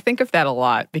 I think of that a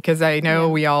lot because I know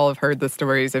we all have heard the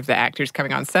stories of the actors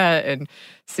coming on set and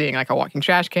seeing like a walking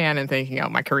trash can and thinking, oh,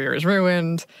 my career is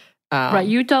ruined. Right,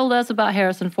 you told us about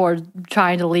Harrison Ford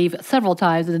trying to leave several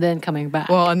times and then coming back.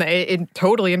 Well, and it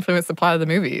totally influenced the plot of the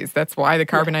movies. That's why the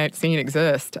carbonite scene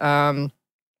exists.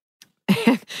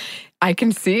 I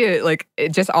can see it. Like,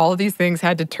 it just all of these things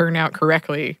had to turn out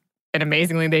correctly. And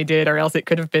amazingly they did, or else it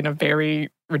could have been a very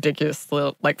ridiculous,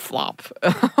 flop.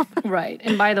 Right.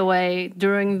 And by the way,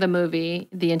 during the movie,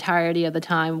 the entirety of the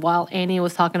time, while Annie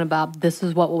was talking about this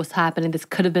is what was happening, this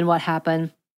could have been what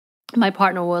happened, my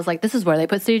partner was like, this is where they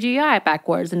put CGI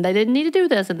backwards, and they didn't need to do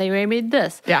this, and they remade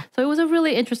this. Yeah. So it was a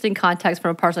really interesting context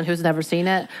from a person who's never seen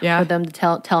it for them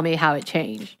to tell me how it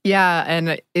changed. Yeah,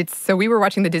 and so we were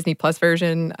watching the Disney Plus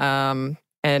version,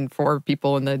 and for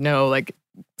people in the know, like,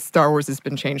 Star Wars has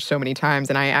been changed so many times,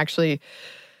 and I actually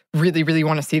really, really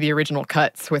want to see the original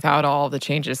cuts without all the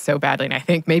changes so badly, and I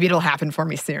think maybe it'll happen for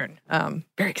me soon.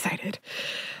 Very excited.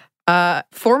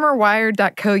 Former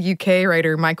Wired.co.uk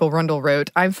writer Michael Rundle wrote,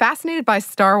 "I'm fascinated by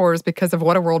Star Wars because of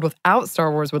what a world without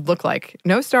Star Wars would look like.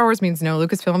 No Star Wars means no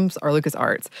Lucasfilms or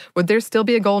LucasArts. Would there still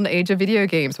be a golden age of video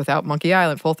games without Monkey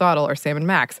Island, Full Throttle, or Sam &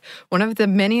 Max? One of the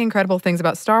many incredible things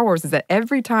about Star Wars is that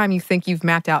every time you think you've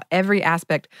mapped out every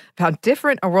aspect of how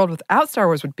different a world without Star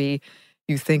Wars would be,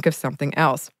 you think of something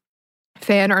else.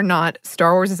 Fan or not,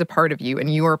 Star Wars is a part of you,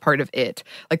 and you are a part of it.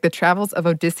 Like the travels of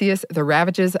Odysseus, the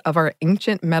ravages of our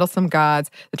ancient meddlesome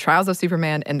gods, the trials of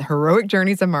Superman, and the heroic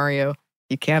journeys of Mario.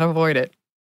 You can't avoid it."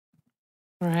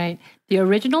 Right. The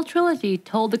original trilogy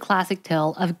told the classic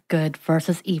tale of good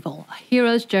versus evil, a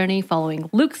hero's journey following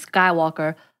Luke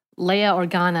Skywalker, Leia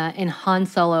Organa, and Han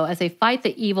Solo as they fight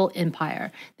the evil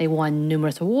empire. They won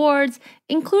numerous awards,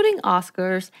 including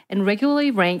Oscars, and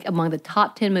regularly rank among the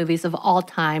top 10 movies of all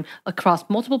time across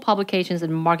multiple publications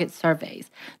and market surveys.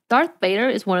 Darth Vader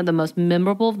is one of the most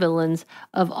memorable villains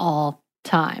of all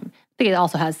time. I think it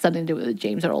also has something to do with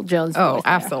James Earl Jones. Oh,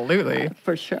 absolutely.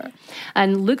 For sure.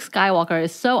 And Luke Skywalker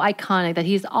is so iconic that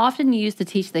he's often used to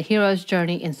teach the hero's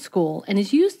journey in school and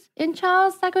is used in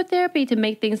child psychotherapy to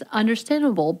make things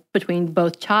understandable between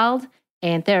both child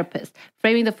and therapist,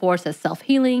 framing the Force as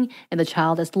self-healing and the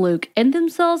child as Luke and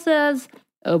themselves as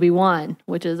Obi-Wan,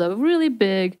 which is a really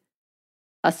big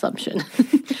assumption.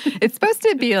 It's supposed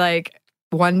to be like,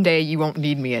 one day you won't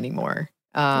need me anymore.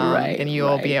 Right. And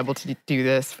you'll be able to do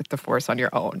this with the Force on your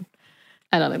own.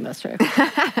 I don't think that's true.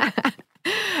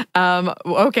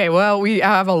 Okay, well, we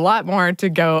have a lot more to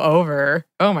go over.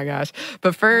 Oh my gosh.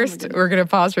 But first, we're going to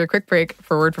pause for a quick break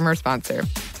for a word from our sponsor.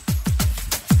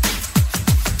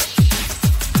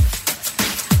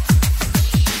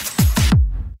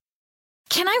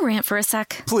 Can I rant for a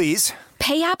sec? Please.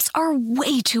 Pay apps are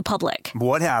way too public.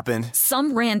 What happened?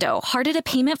 Some rando hearted a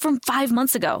payment from 5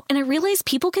 months ago, and I realized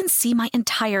people can see my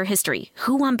entire history,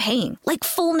 who I'm paying, like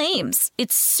full names.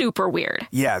 It's super weird.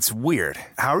 Yeah, it's weird.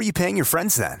 How are you paying your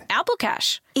friends then? Apple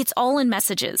Cash. It's all in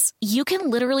messages. You can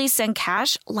literally send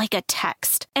cash like a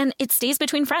text, and it stays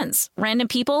between friends. Random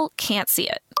people can't see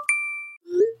it.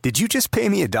 Did you just pay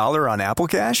me $1 on Apple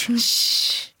Cash?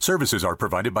 Shh. Services are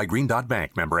provided by Green Dot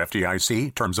Bank. Member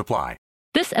FDIC. Terms apply.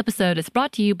 This episode is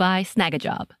brought to you by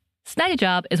Snagajob.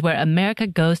 Snagajob is where America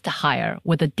goes to hire,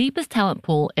 with the deepest talent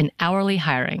pool in hourly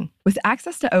hiring. With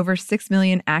access to over 6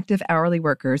 million active hourly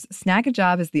workers,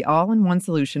 Snagajob is the all-in-one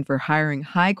solution for hiring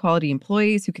high-quality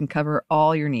employees who can cover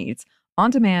all your needs.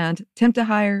 On demand, temp to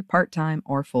hire, part-time,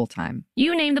 or full-time.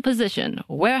 You name the position: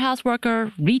 warehouse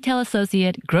worker, retail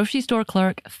associate, grocery store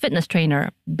clerk, fitness trainer,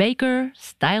 baker,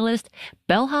 stylist,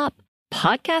 bellhop,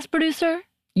 podcast producer.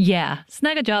 Yeah,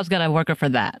 Snagajob's got a worker for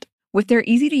that. With their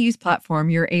easy-to-use platform,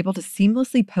 you're able to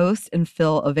seamlessly post and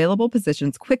fill available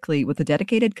positions quickly with a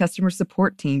dedicated customer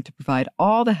support team to provide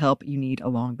all the help you need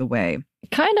along the way.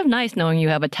 Kind of nice knowing you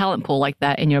have a talent pool like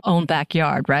that in your own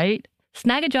backyard, right?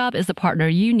 Snagajob is the partner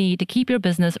you need to keep your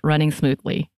business running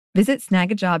smoothly. Visit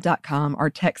snagajob.com or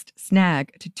text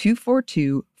SNAG to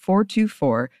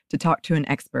 242-424 to talk to an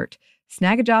expert.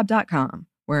 Snagajob.com,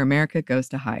 where America goes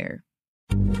to hire.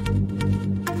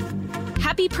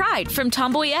 Happy Pride from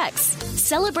Tomboy X,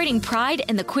 celebrating pride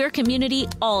and the queer community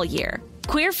all year.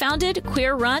 Queer founded,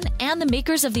 queer run, and the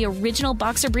makers of the original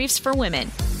boxer briefs for women,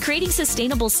 creating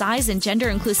sustainable size and gender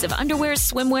inclusive underwear,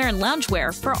 swimwear, and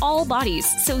loungewear for all bodies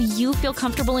so you feel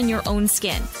comfortable in your own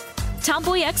skin.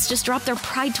 Tomboy X just dropped their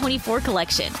Pride 24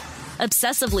 collection,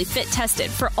 obsessively fit tested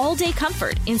for all day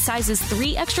comfort in sizes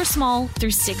 3 extra small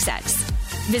through 6X.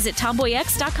 Visit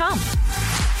tomboyx.com.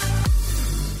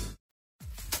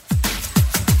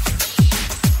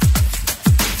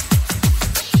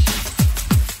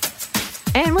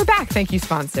 And we're back. Thank you,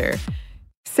 sponsor.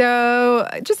 So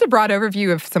just a broad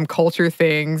overview of some culture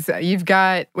things. You've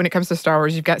got, when it comes to Star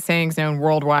Wars, you've got sayings known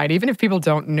worldwide, even if people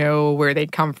don't know where they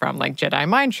come from, like Jedi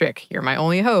mind trick, you're my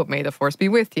only hope, may the Force be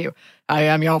with you. I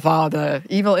am your father,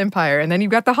 evil empire. And then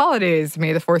you've got the holidays,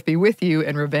 may the Fourth be with you,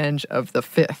 and Revenge of the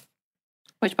Fifth.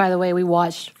 Which, by the way, we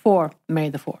watched for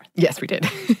May the 4th. Yes, we did.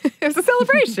 It was a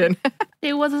celebration.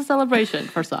 It was a celebration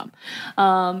for some.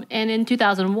 And in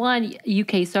 2001,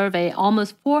 UK survey,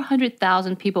 almost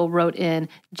 400,000 people wrote in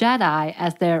Jedi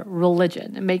as their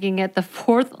religion, making it the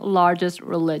 4th largest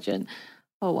religion.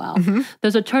 Oh, wow. Mm-hmm.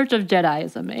 There's a Church of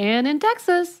Jediism. And in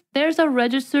Texas, there's a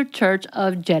registered Church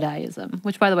of Jediism,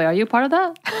 which, by the way, are you a part of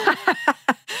that?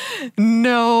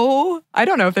 No. I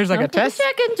don't know if there's like a test.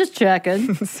 Just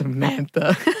checking.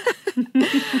 Samantha.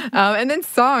 And then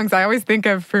songs. I always think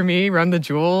of, for me, Run the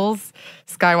Jewels,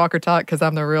 Skywalker Talk, Because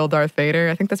I'm the Real Darth Vader.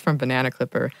 I think that's from Banana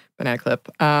Clip.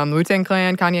 Wu-Tang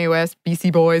Clan, Kanye West,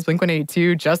 BC Boys,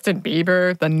 Blink-182, Justin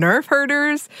Bieber, the Nerf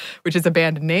Herders, which is a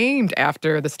band named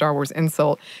after the Star Wars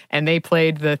insult. And they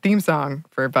played the theme song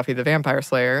for Buffy the Vampire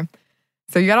Slayer.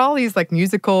 So you got all these like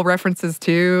musical references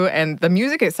too. And the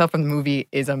music itself in the movie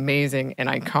is amazing and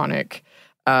iconic.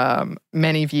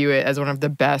 Many view it as one of the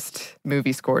best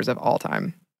movie scores of all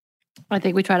time. I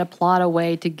think we try to plot a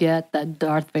way to get that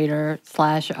Darth Vader /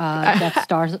 Death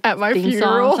Star at my theme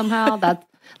funeral song somehow. That's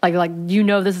like you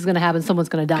know this is going to happen. Someone's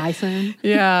going to die soon.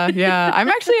 Yeah. I'm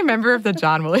actually a member of the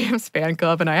John Williams fan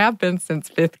club, and I have been since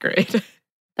 5th grade.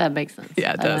 That makes sense.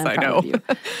 Yeah, it does. I know.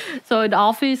 So it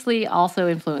obviously also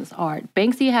influenced art.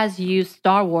 Banksy has used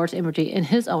Star Wars imagery in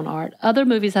his own art. Other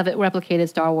movies have replicated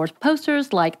Star Wars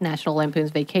posters like National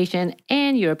Lampoon's Vacation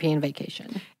and European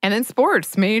Vacation. And then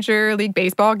sports. Major League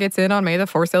Baseball gets in on May the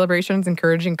 4th celebrations,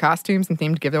 encouraging costumes and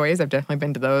themed giveaways. I've definitely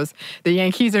been to those. The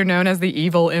Yankees are known as the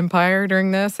Evil Empire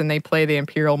during this, and they play the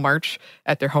Imperial March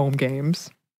at their home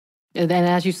games. And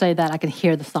as you say that, I can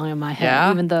hear the song in my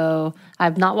head, even though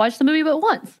I've not watched the movie but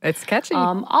once. It's catchy.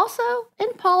 Also,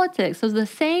 in politics, so the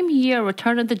same year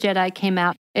Return of the Jedi came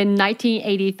out, in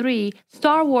 1983,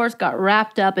 Star Wars got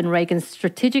wrapped up in Reagan's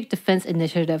Strategic Defense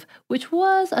Initiative, which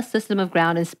was a system of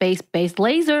ground and space-based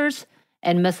lasers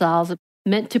and missiles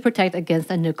meant to protect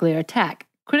against a nuclear attack.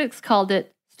 Critics called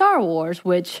it Star Wars,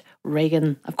 which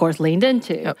Reagan, of course, leaned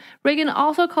into. Yep. Reagan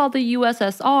also called the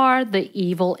USSR the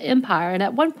evil empire, and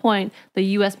at one point, the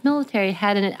U.S. military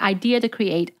had an idea to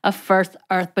create a First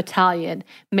Earth Battalion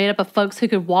made up of folks who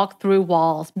could walk through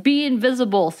walls, be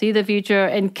invisible, see the future,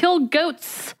 and kill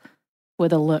goats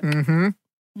with a look.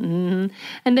 And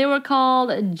they were called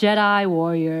Jedi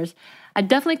Warriors. I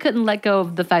definitely couldn't let go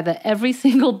of the fact that every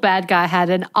single bad guy had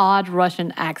an odd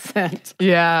Russian accent.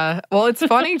 Yeah. Well, it's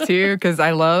funny, too, because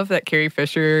I love that Carrie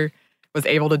Fisher was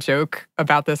able to joke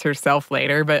about this herself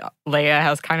later, but Leia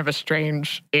has kind of a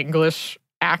strange English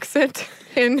accent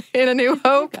in A New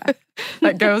Hope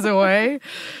that goes away.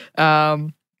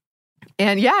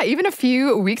 And yeah, even a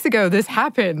few weeks ago, this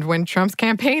happened when Trump's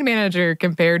campaign manager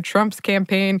compared Trump's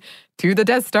campaign to the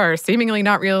Death Star, seemingly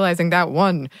not realizing that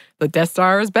 1, the Death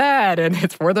Star is bad and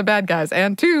it's for the bad guys,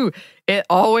 and 2, it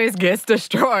always gets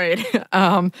destroyed.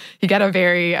 He got a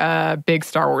very big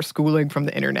Star Wars schooling from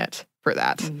the internet for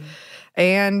that. Mm.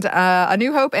 And A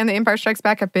New Hope and The Empire Strikes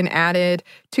Back have been added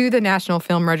to the National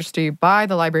Film Registry by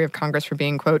the Library of Congress for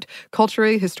being, quote,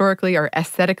 culturally, historically, or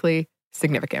aesthetically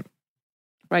significant.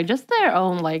 Right, just their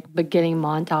own like beginning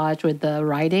montage with the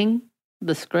writing,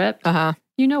 the script.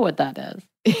 You know what that is.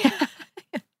 Yeah.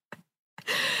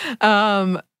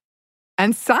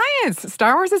 And science.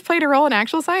 Star Wars has played a role in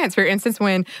actual science. For instance,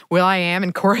 when Will.i.am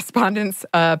and correspondents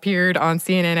appeared on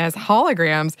CNN as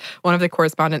holograms, one of the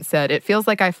correspondents said, "It feels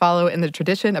like I follow in the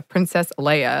tradition of Princess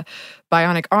Leia.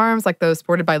 Bionic arms like those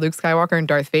sported by Luke Skywalker and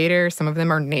Darth Vader. Some of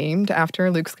them are named after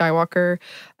Luke Skywalker.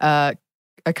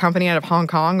 A company out of Hong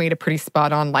Kong made a pretty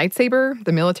spot-on lightsaber.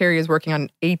 The military is working on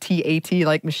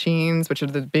AT-AT-like machines, which are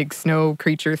the big snow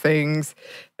creature things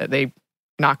that they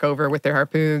knock over with their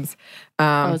harpoons." Is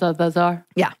that what those are?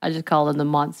 Yeah. I just call them the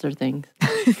monster things.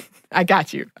 I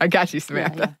got you,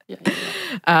 Samantha. Yeah.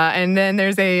 And then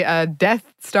there's a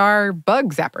Death Star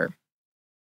bug zapper.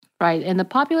 Right. In the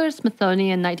popular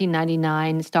Smithsonian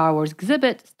 1999 Star Wars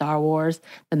exhibit, Star Wars,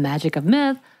 The Magic of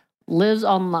Myth, lives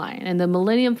online. And the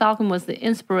Millennium Falcon was the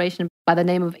inspiration by the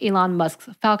name of Elon Musk's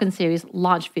Falcon series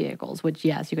launch vehicles, which,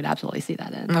 yes, you could absolutely see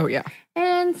that in. Oh, yeah.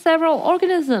 And several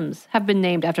organisms have been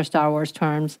named after Star Wars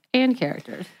terms and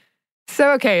characters.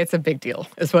 So, okay, it's a big deal,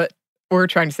 is what we're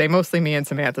trying to say. Mostly me and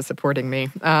Samantha supporting me.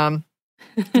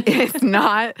 It's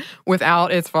not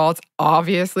without its faults,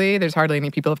 obviously. There's hardly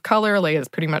any people of color. Leia is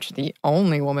pretty much the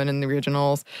only woman in the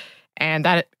originals. And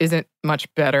that isn't much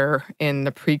better in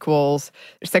the prequels.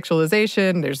 There's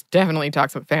sexualization. There's definitely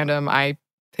toxic fandom. I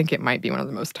think it might be one of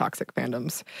the most toxic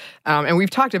fandoms. And we've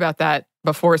talked about that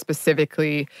before,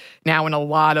 specifically now when a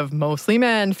lot of mostly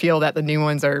men feel that the new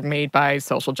ones are made by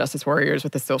social justice warriors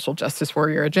with a social justice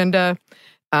warrior agenda.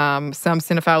 Some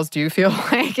cinephiles do feel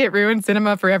like it ruined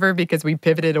cinema forever because we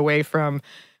pivoted away from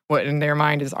what in their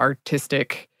mind is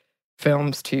artistic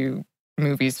films to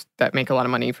movies that make a lot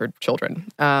of money for children.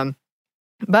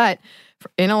 But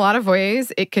in a lot of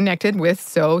ways, it connected with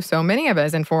so many of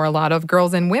us. And for a lot of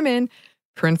girls and women,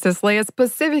 Princess Leia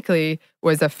specifically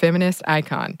was a feminist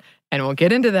icon. And we'll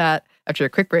get into that after a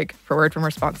quick break for a word from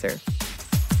our sponsor.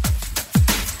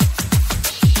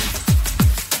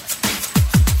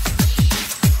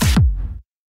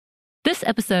 This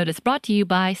episode is brought to you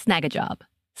by Snagajob.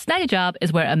 Snagajob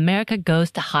is where America goes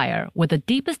to hire, with the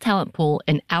deepest talent pool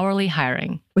in hourly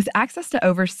hiring. With access to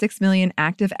over 6 million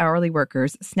active hourly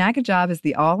workers, Snagajob is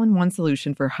the all-in-one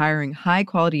solution for hiring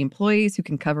high-quality employees who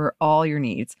can cover all your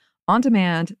needs. On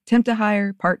demand, temp to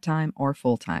hire, part-time, or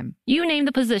full-time. You name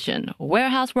the position: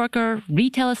 warehouse worker,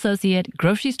 retail associate,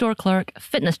 grocery store clerk,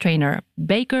 fitness trainer,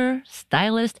 baker,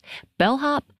 stylist,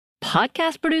 bellhop,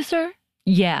 podcast producer.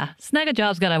 Yeah,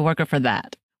 Snagajob's got a worker for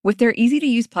that. With their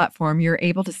easy-to-use platform, you're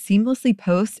able to seamlessly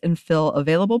post and fill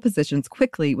available positions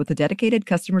quickly with a dedicated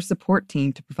customer support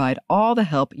team to provide all the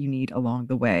help you need along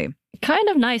the way. Kind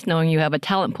of nice knowing you have a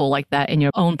talent pool like that in your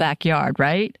own backyard,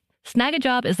 right?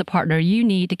 Snagajob is the partner you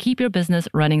need to keep your business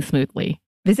running smoothly.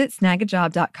 Visit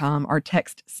snagajob.com or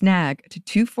text SNAG to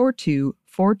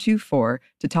 242-424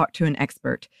 to talk to an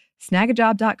expert.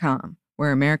 Snagajob.com,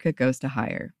 where America goes to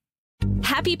hire.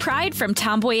 Happy Pride from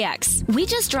Tomboy X. We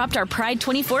just dropped our Pride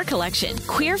 24 collection.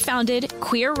 Queer founded,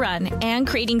 queer run, and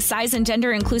creating size and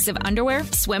gender inclusive underwear,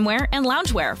 swimwear, and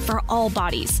loungewear for all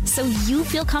bodies, so you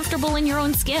feel comfortable in your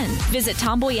own skin. Visit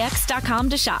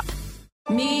tomboyx.com to shop.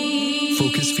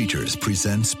 Focus Features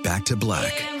presents Back to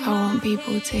Black. I want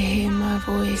people to hear my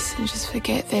voice and just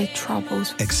forget their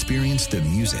troubles. Experience the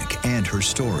music and her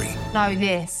story. Know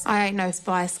this, I ain't no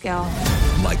Spice Girl.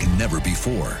 Like never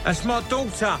before. That's my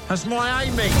daughter. That's my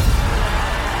Amy.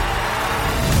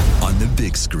 On the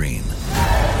big screen.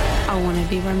 I want to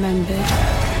be remembered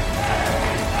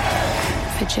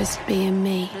for just being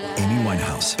me. Amy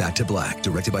Winehouse, Back to Black,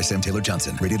 directed by Sam Taylor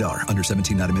Johnson. Rated R, under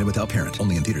 17, not a minute without parent.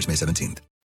 Only in theaters May 17th.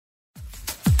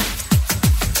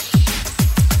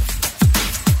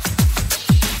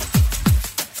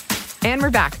 And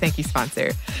we're back. Thank you,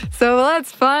 sponsor. So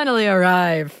let's finally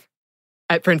arrive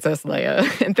at Princess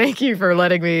Leia. And thank you for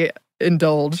letting me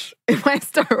indulge in my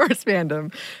Star Wars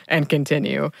fandom and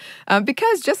continue.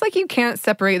 Because just like you can't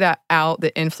separate that out,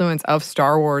 the influence of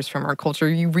Star Wars from our culture,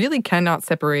 you really cannot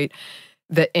separate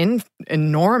the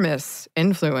enormous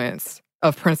influence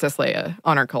of Princess Leia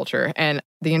on our culture and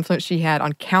the influence she had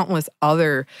on countless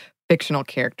other fictional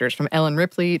characters, from Ellen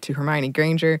Ripley to Hermione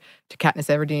Granger to Katniss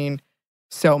Everdeen,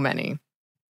 so many.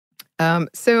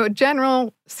 So,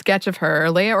 general sketch of her.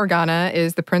 Leia Organa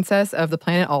is the princess of the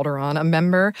planet Alderaan, a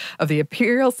member of the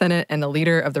Imperial Senate and the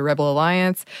leader of the Rebel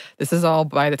Alliance. This is all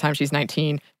by the time she's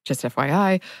 19, just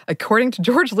FYI. According to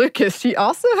George Lucas, she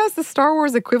also has the Star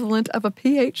Wars equivalent of a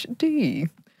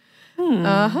PhD.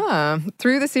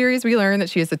 Through the series, we learn that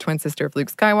she is the twin sister of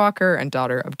Luke Skywalker and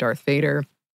daughter of Darth Vader.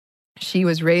 She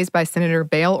was raised by Senator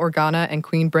Bail Organa and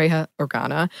Queen Breha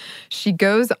Organa. She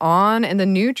goes on in the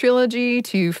new trilogy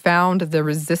to found the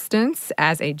Resistance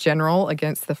as a general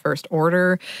against the First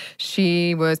Order.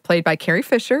 She was played by Carrie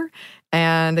Fisher,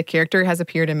 and the character has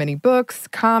appeared in many books,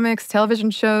 comics,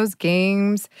 television shows,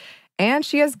 games, and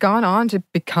she has gone on to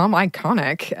become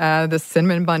iconic. The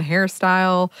cinnamon bun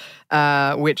hairstyle,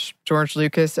 which George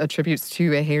Lucas attributes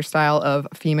to a hairstyle of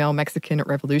female Mexican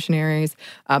revolutionaries,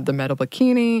 the metal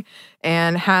bikini,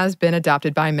 and has been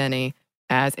adopted by many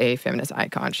as a feminist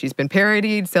icon. She's been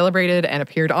parodied, celebrated, and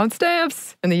appeared on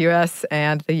stamps in the US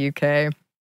and the UK.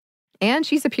 And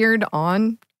she's appeared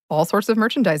on all sorts of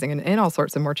merchandising and in all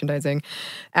sorts of merchandising.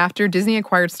 After Disney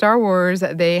acquired Star Wars,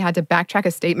 they had to backtrack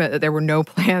a statement that there were no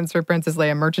plans for Princess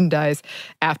Leia merchandise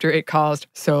after it caused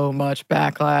so much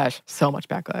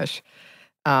backlash.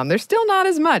 There's still not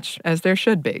as much as there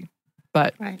should be.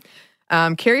 But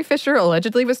Carrie Fisher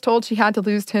allegedly was told she had to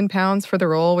lose 10 pounds for the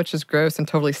role, which is gross and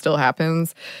totally still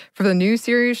happens. For the new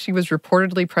series, she was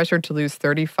reportedly pressured to lose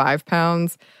 35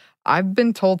 pounds. I've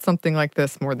been told something like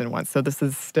this more than once, so this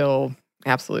is still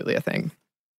absolutely a thing.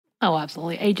 Oh,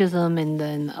 absolutely. Ageism, and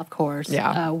then, of course,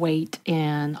 weight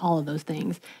and all of those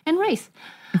things. And race.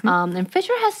 And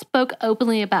Fisher has spoke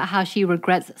openly about how she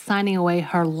regrets signing away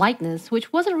her likeness,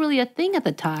 which wasn't really a thing at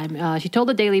the time. She told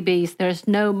the Daily Beast there's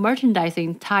no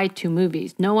merchandising tied to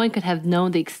movies. No one could have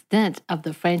known the extent of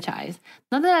the franchise.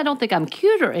 Not that I don't think I'm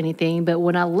cute or anything, but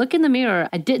when I look in the mirror,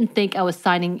 I didn't think I was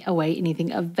signing away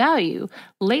anything of value.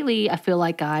 Lately, I feel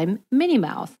like I'm Minnie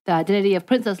Mouse. The identity of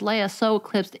Princess Leia so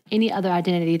eclipsed any other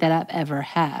identity that I've ever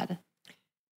had.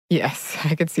 Yes,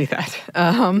 I could see that.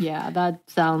 Yeah, that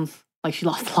sounds like she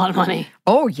lost a lot of money.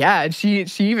 Oh, yeah. She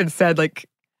even said, like,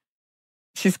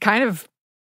 she's kind of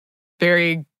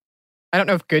very, I don't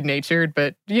know if good-natured,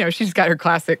 but, you know, she's got her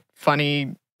classic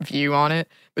funny view on it.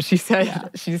 But she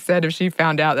said if she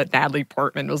found out that Natalie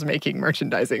Portman was making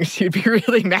merchandising, she'd be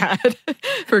really mad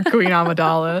for Queen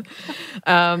Amidala.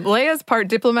 Leia's part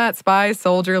diplomat, spy,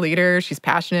 soldier, leader. She's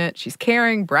passionate. She's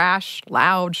caring, brash,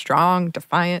 loud, strong,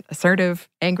 defiant, assertive,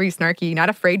 angry, snarky, not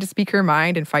afraid to speak her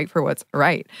mind and fight for what's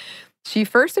right. She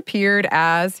first appeared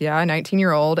as, a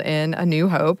 19-year-old in A New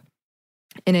Hope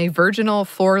in a virginal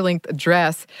floor-length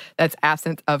dress that's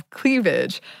absent of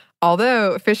cleavage.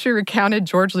 Although Fisher recounted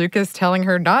George Lucas telling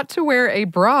her not to wear a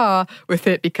bra with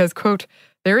it because, quote,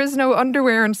 there is no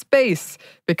underwear in space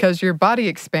because your body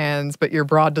expands, but your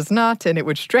bra does not, and it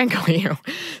would strangle you.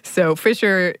 So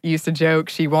Fisher used to joke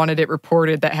she wanted it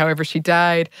reported that however she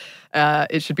died,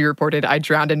 it should be reported, I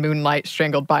drowned in moonlight,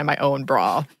 strangled by my own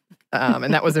bra.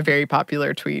 And that was a very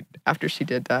popular tweet after she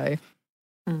did die.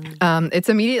 It's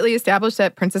immediately established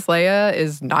that Princess Leia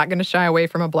is not going to shy away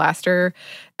from a blaster.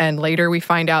 And later we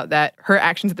find out that her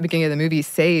actions at the beginning of the movie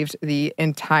saved the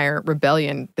entire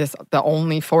rebellion, the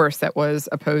only force that was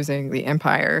opposing the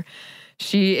Empire.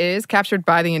 She is captured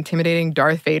by the intimidating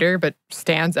Darth Vader, but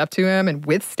stands up to him and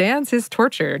withstands his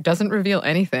torture, doesn't reveal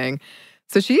anything.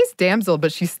 So she is damsel,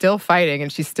 but she's still fighting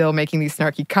and she's still making these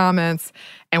snarky comments.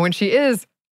 And when she is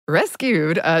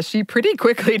rescued, she pretty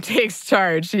quickly takes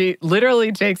charge. She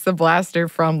literally takes the blaster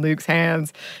from Luke's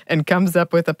hands and comes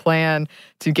up with a plan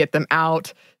to get them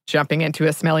out, jumping into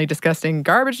a smelly, disgusting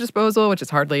garbage disposal, which is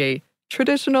hardly a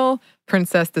traditional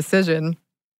princess decision.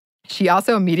 She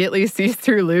also immediately sees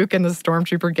through Luke and the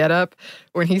stormtrooper getup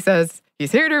when he says,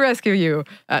 he's here to rescue you.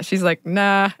 She's like,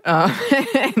 nah,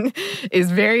 and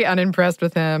is very unimpressed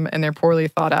with him and their poorly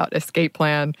thought out escape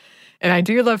plan. And I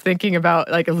do love thinking about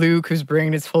like Luke, whose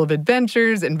brain is full of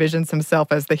adventures, envisions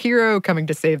himself as the hero coming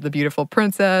to save the beautiful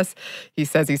princess. He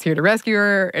says he's here to rescue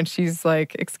her. And she's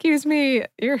like, excuse me,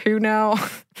 you're who now?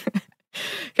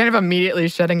 Kind of immediately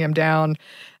shutting him down.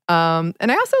 And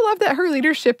I also love that her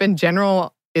leadership in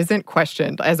general isn't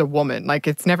questioned as a woman. Like,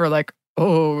 it's never like,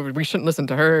 oh, we shouldn't listen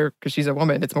to her because she's a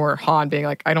woman. It's more Han being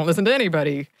like, I don't listen to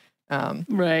anybody.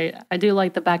 Right. I do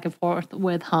like the back and forth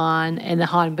with Han, and the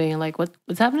Han being like,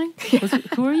 what's happening?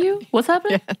 Who are you? What's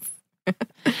happening? Yes.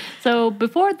 So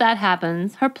before that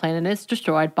happens, her planet is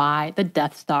destroyed by the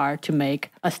Death Star to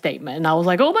make a statement. And I was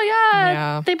like, oh my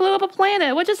God, they blew up a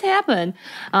planet. What just happened?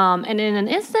 And in an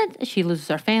instant, she loses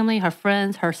her family, her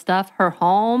friends, her stuff, her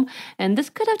home. And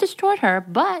this could have destroyed her,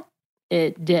 but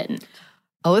it didn't.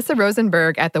 Alyssa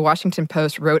Rosenberg at the Washington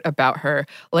Post wrote about her.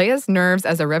 Leia's nerves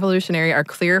as a revolutionary are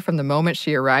clear from the moment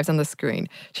she arrives on the screen.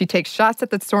 She takes shots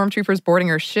at the stormtroopers boarding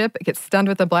her ship, gets stunned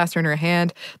with a blaster in her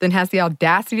hand, then has the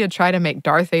audacity to try to make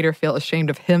Darth Vader feel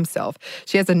ashamed of himself.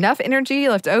 She has enough energy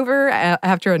left over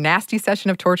after a nasty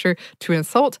session of torture to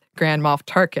insult Grand Moff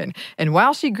Tarkin. And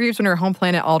while she grieves when her home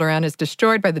planet Alderaan is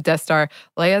destroyed by the Death Star,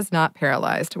 Leia's not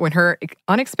paralyzed. When her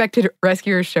unexpected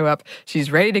rescuers show up,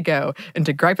 she's ready to go and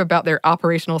to gripe about their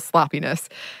operational sloppiness.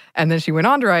 And then she went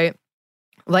on to write,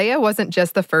 Leia wasn't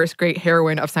just the first great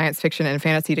heroine of science fiction and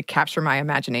fantasy to capture my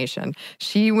imagination.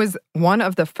 She was one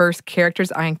of the first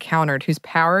characters I encountered whose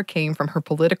power came from her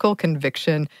political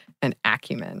conviction and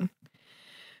acumen.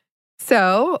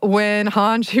 So when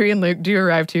Han, Chewie, and Luke do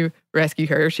arrive to rescue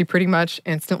her, she pretty much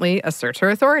instantly asserts her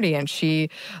authority. And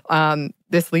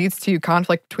this leads to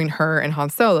conflict between her and Han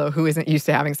Solo, who isn't used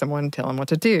to having someone tell him what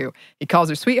to do. He calls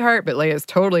her sweetheart, but Leia is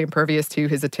totally impervious to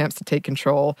his attempts to take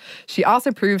control. She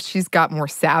also proves she's got more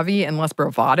savvy and less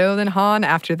bravado than Han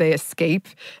after they escape.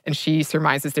 And she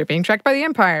surmises they're being tracked by the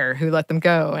Empire, who let them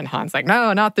go. And Han's like,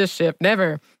 no, not this ship,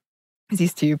 never.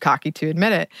 He's too cocky to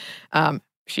admit it.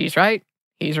 She's right.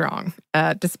 He's wrong.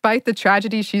 Despite the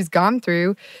tragedy she's gone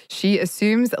through, she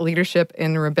assumes leadership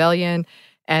in the rebellion.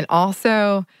 And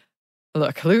also,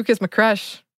 look, Luke is my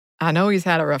crush. I know he's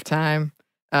had a rough time.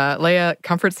 Leia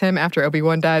comforts him after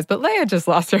Obi-Wan dies, but Leia just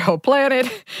lost her whole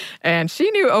planet. And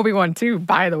she knew Obi-Wan too,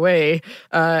 by the way.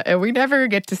 And we never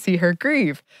get to see her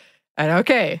grieve. And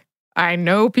okay, I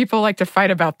know people like to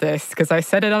fight about this because I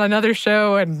said it on another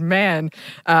show, and man,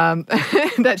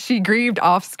 that she grieved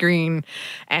off screen.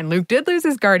 And Luke did lose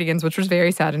his guardians, which was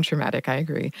very sad and traumatic. I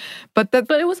agree, but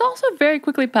it was also very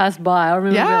quickly passed by. I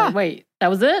remember being like, wait, that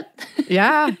was it?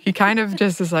 Yeah, he kind of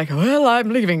just is like, well, I'm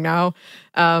leaving now.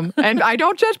 And I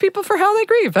don't judge people for how they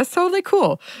grieve. That's totally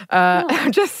cool.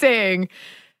 I'm just saying,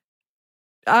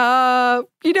 we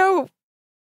don't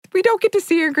get to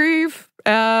see her grieve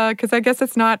because I guess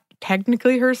it's not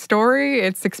technically her story.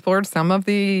 It's explored some of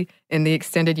in the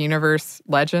extended universe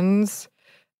legends.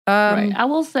 Right. I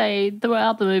will say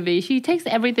throughout the movie, she takes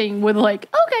everything with like,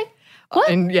 okay, what?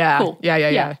 And yeah, cool.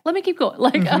 Yeah. Let me keep going.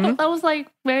 Like I was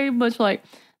like very much like,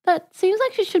 that seems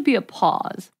like she should be a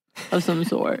pause of some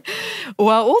sort.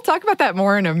 Well, we'll talk about that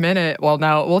more in a minute. Well,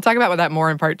 no, we'll talk about that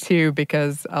more in part 2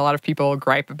 because a lot of people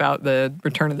gripe about the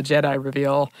Return of the Jedi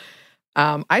reveal.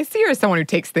 I see her as someone who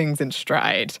takes things in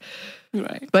stride.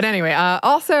 Right. But anyway,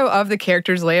 also of the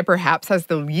characters, Leia perhaps has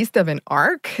the least of an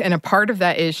arc. And a part of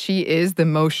that is she is the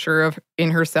most sure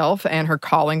in herself and her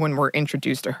calling when we're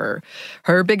introduced to her.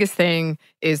 Her biggest thing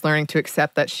is learning to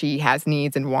accept that she has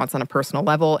needs and wants on a personal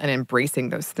level and embracing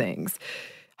those things.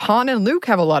 Han and Luke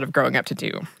have a lot of growing up to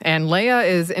do, and Leia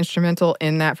is instrumental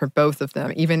in that for both of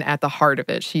them, even at the heart of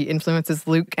it. She influences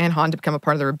Luke and Han to become a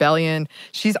part of the rebellion.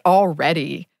 She's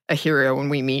already a hero when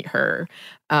we meet her,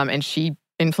 and she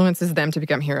influences them to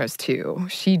become heroes too.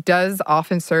 She does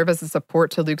often serve as a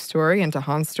support to Luke's story and to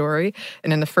Han's story,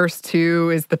 and in the first 2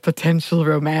 is the potential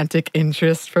romantic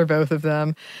interest for both of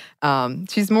them.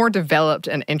 She's more developed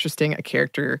and interesting a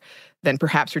character than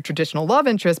perhaps her traditional love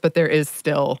interest, but there is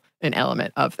still an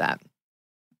element of that.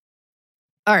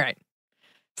 All right.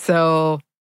 So,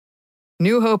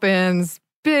 New Hope ends,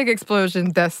 big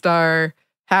explosion, Death Star,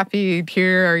 happy,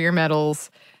 here are your medals.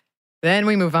 Then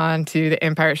we move on to The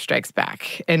Empire Strikes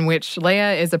Back, in which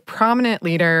Leia is a prominent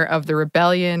leader of the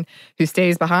rebellion who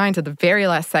stays behind to the very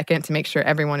last second to make sure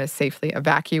everyone is safely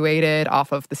evacuated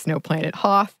off of the snow planet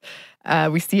Hoth.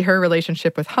 We see her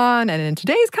relationship with Han, and in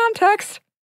today's context,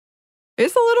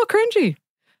 it's a little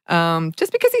cringy.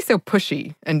 Just because he's so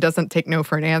pushy and doesn't take no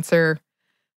for an answer.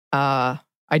 I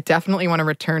definitely want to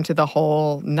return to the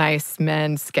whole nice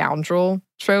men scoundrel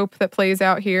trope that plays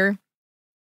out here.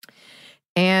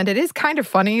 And it is kind of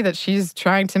funny that she's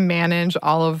trying to manage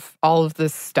all of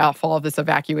this stuff, all of this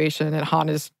evacuation, and Han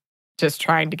is just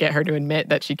trying to get her to admit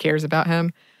that she cares about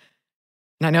him.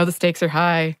 And I know the stakes are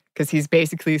high because he's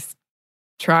basically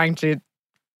trying to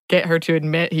get her to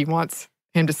admit he wants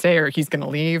him to stay or he's going to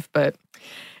leave. But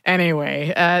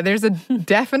anyway, there's a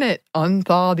definite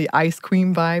unthaw the Ice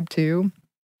Queen vibe too.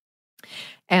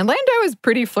 And Lando is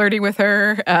pretty flirty with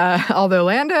her, although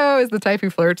Lando is the type who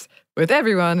flirts with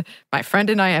everyone. My friend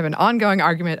and I have an ongoing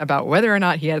argument about whether or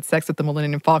not he had sex with the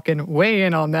Millennium Falcon. Weigh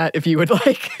in on that if you would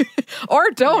like.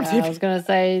 Or don't. Yeah, I was going to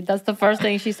say, that's the first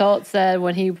thing she said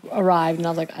when he arrived. And I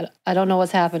was like, I don't know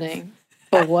what's happening.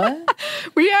 But what?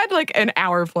 We had like an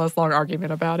hour-plus long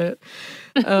argument about it.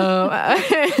 And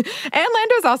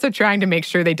Lando's also trying to make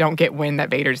sure they don't get wind that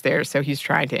Vader's there, so he's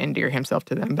trying to endear himself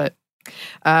to them. But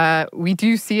we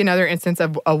do see another instance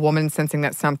of a woman sensing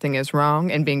that something is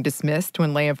wrong and being dismissed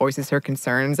when Leia voices her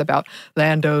concerns about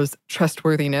Lando's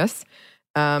trustworthiness.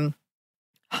 Han,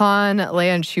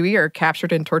 Leia, and Chewie are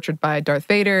captured and tortured by Darth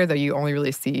Vader, though you only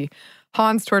really see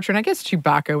Han's torture, and I guess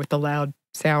Chewbacca with the loud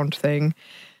sound thing.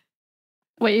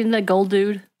 Wait, isn't that gold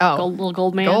dude? Oh. Little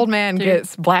gold man? Gold man dude?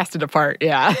 Gets blasted apart,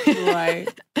 yeah. Right.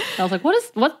 I was like,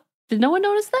 what? Did no one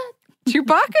notice that?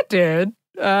 Chewbacca did.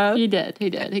 He did.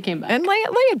 He came back. And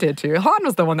Leia did too. Han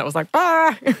was the one that was like,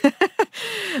 ah.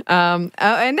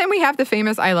 And then we have the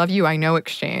famous I love you, I know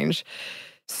exchange.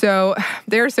 So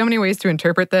there are so many ways to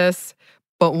interpret this,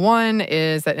 but one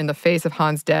is that in the face of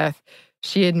Han's death,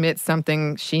 she admits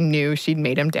something she knew she'd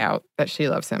made him doubt, that she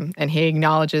loves him, and he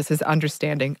acknowledges his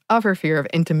understanding of her fear of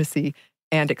intimacy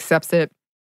and accepts it.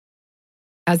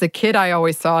 As a kid, I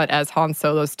always saw it as Han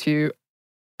Solo's too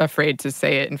afraid to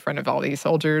say it in front of all these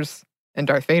soldiers and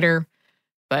Darth Vader.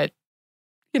 But,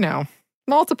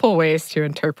 multiple ways to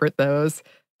interpret those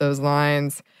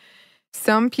lines.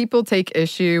 Some people take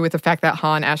issue with the fact that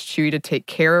Han asked Chewie to take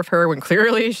care of her when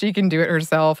clearly she can do it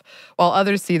herself, while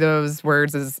others see those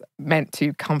words as meant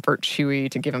to comfort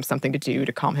Chewie, to give him something to do,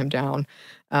 to calm him down.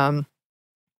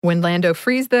 When Lando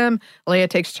frees them, Leia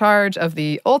takes charge of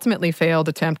the ultimately failed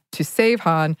attempt to save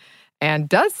Han and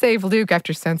does save Luke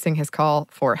after sensing his call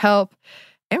for help.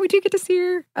 And we do get to see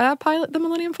her pilot the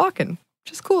Millennium Falcon,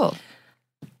 which is cool.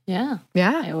 Yeah.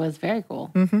 It was very cool.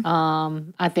 Mm-hmm.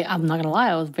 I'm not going to lie,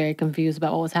 I was very confused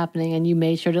about what was happening, and you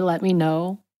made sure to let me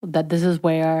know that this is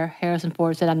where Harrison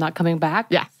Ford said, I'm not coming back.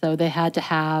 Yeah. So they had to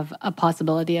have a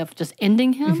possibility of just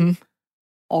ending him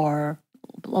or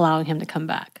allowing him to come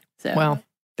back. So, well,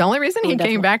 the only reason he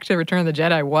came back to Return of the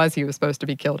Jedi was he was supposed to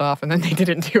be killed off, and then they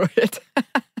didn't do it.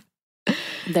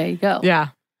 There you go. Yeah.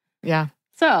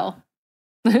 So,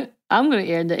 I'm going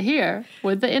to end it here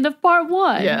with the end of part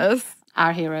 1. Yes.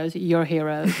 Our heroes, your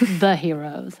heroes, the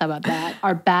heroes, how about that,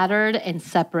 are battered and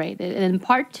separated. And in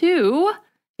part 2,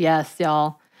 yes,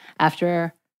 y'all,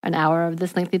 after an hour of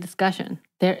this lengthy discussion,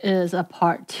 there is a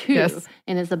part 2. Yes.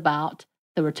 And it's about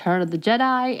the Return of the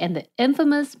Jedi and the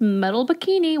infamous metal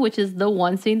bikini, which is the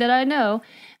one scene that I know,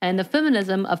 and the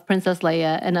feminism of Princess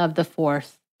Leia and of the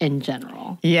Force in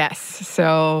general. Yes.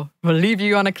 So we'll leave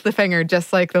you on a cliffhanger,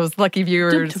 just like those lucky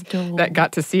viewers that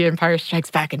got to see Empire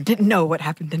Strikes Back and didn't know what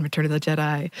happened in Return of the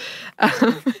Jedi.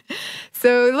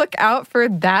 So look out for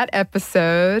that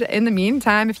episode. In the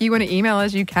meantime, if you want to email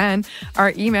us, you can.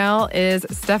 Our email is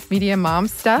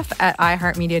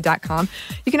stuffmediamomstuff@iheartmedia.com.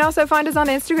 You can also find us on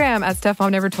Instagram at Stuff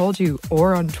Mom Never Told You,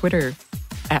 or on Twitter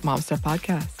at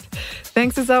MomStuffPodcast.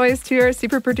 Thanks as always to our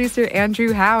super producer,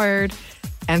 Andrew Howard.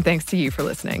 And thanks to you for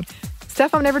listening.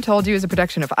 Stuff Mom Never Told You is a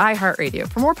production of iHeartRadio.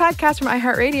 For more podcasts from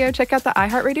iHeartRadio, check out the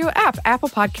iHeartRadio app, Apple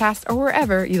Podcasts, or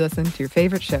wherever you listen to your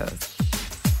favorite shows.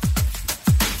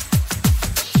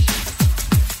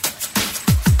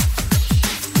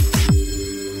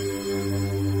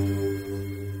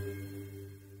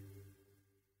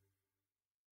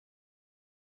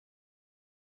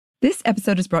 This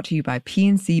episode is brought to you by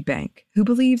PNC Bank, who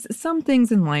believes some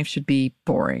things in life should be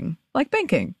boring, like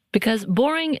banking. Because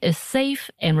boring is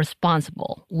safe and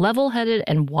responsible, level-headed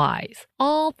and wise.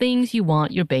 All things you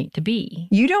want your bank to be.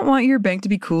 You don't want your bank to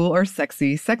be cool or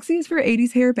sexy. Sexy is for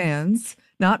 80s hair bands,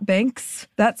 not banks.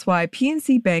 That's why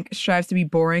PNC Bank strives to be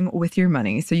boring with your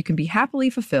money so you can be happily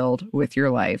fulfilled with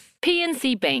your life.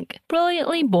 PNC Bank,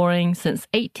 brilliantly boring since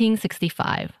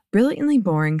 1865. Brilliantly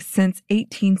Boring Since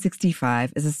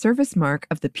 1865 is a service mark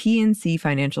of the PNC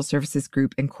Financial Services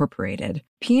Group, Incorporated.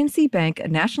 PNC Bank, a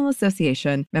National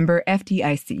Association, member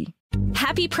FDIC.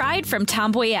 Happy Pride from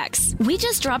Tomboy X. We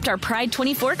just dropped our Pride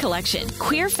 24 collection.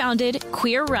 Queer founded,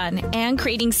 queer run, and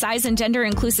creating size and gender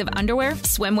inclusive underwear,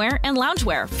 swimwear, and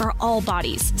loungewear for all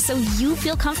bodies, so you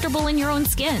feel comfortable in your own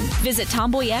skin. Visit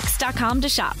tomboyx.com to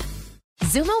shop.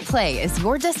 Xumo Play is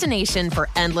your destination for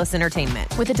endless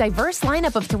entertainment. With a diverse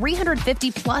lineup of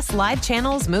 350 plus live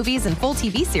channels, movies, and full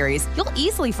TV series, you'll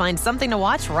easily find something to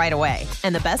watch right away.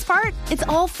 And the best part? It's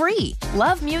all free.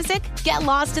 Love music? Get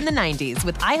lost in the 90s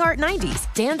with iHeart 90s.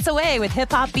 Dance away with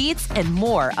hip-hop beats and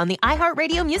more on the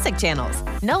iHeartRadio music channels.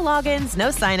 No logins, no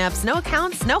signups, no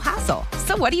accounts, no hassle.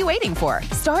 So what are you waiting for?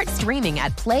 Start streaming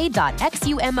at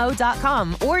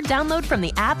play.xumo.com or download from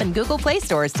the app and Google Play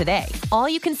stores today. All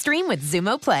you can stream with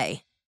Xumo Play.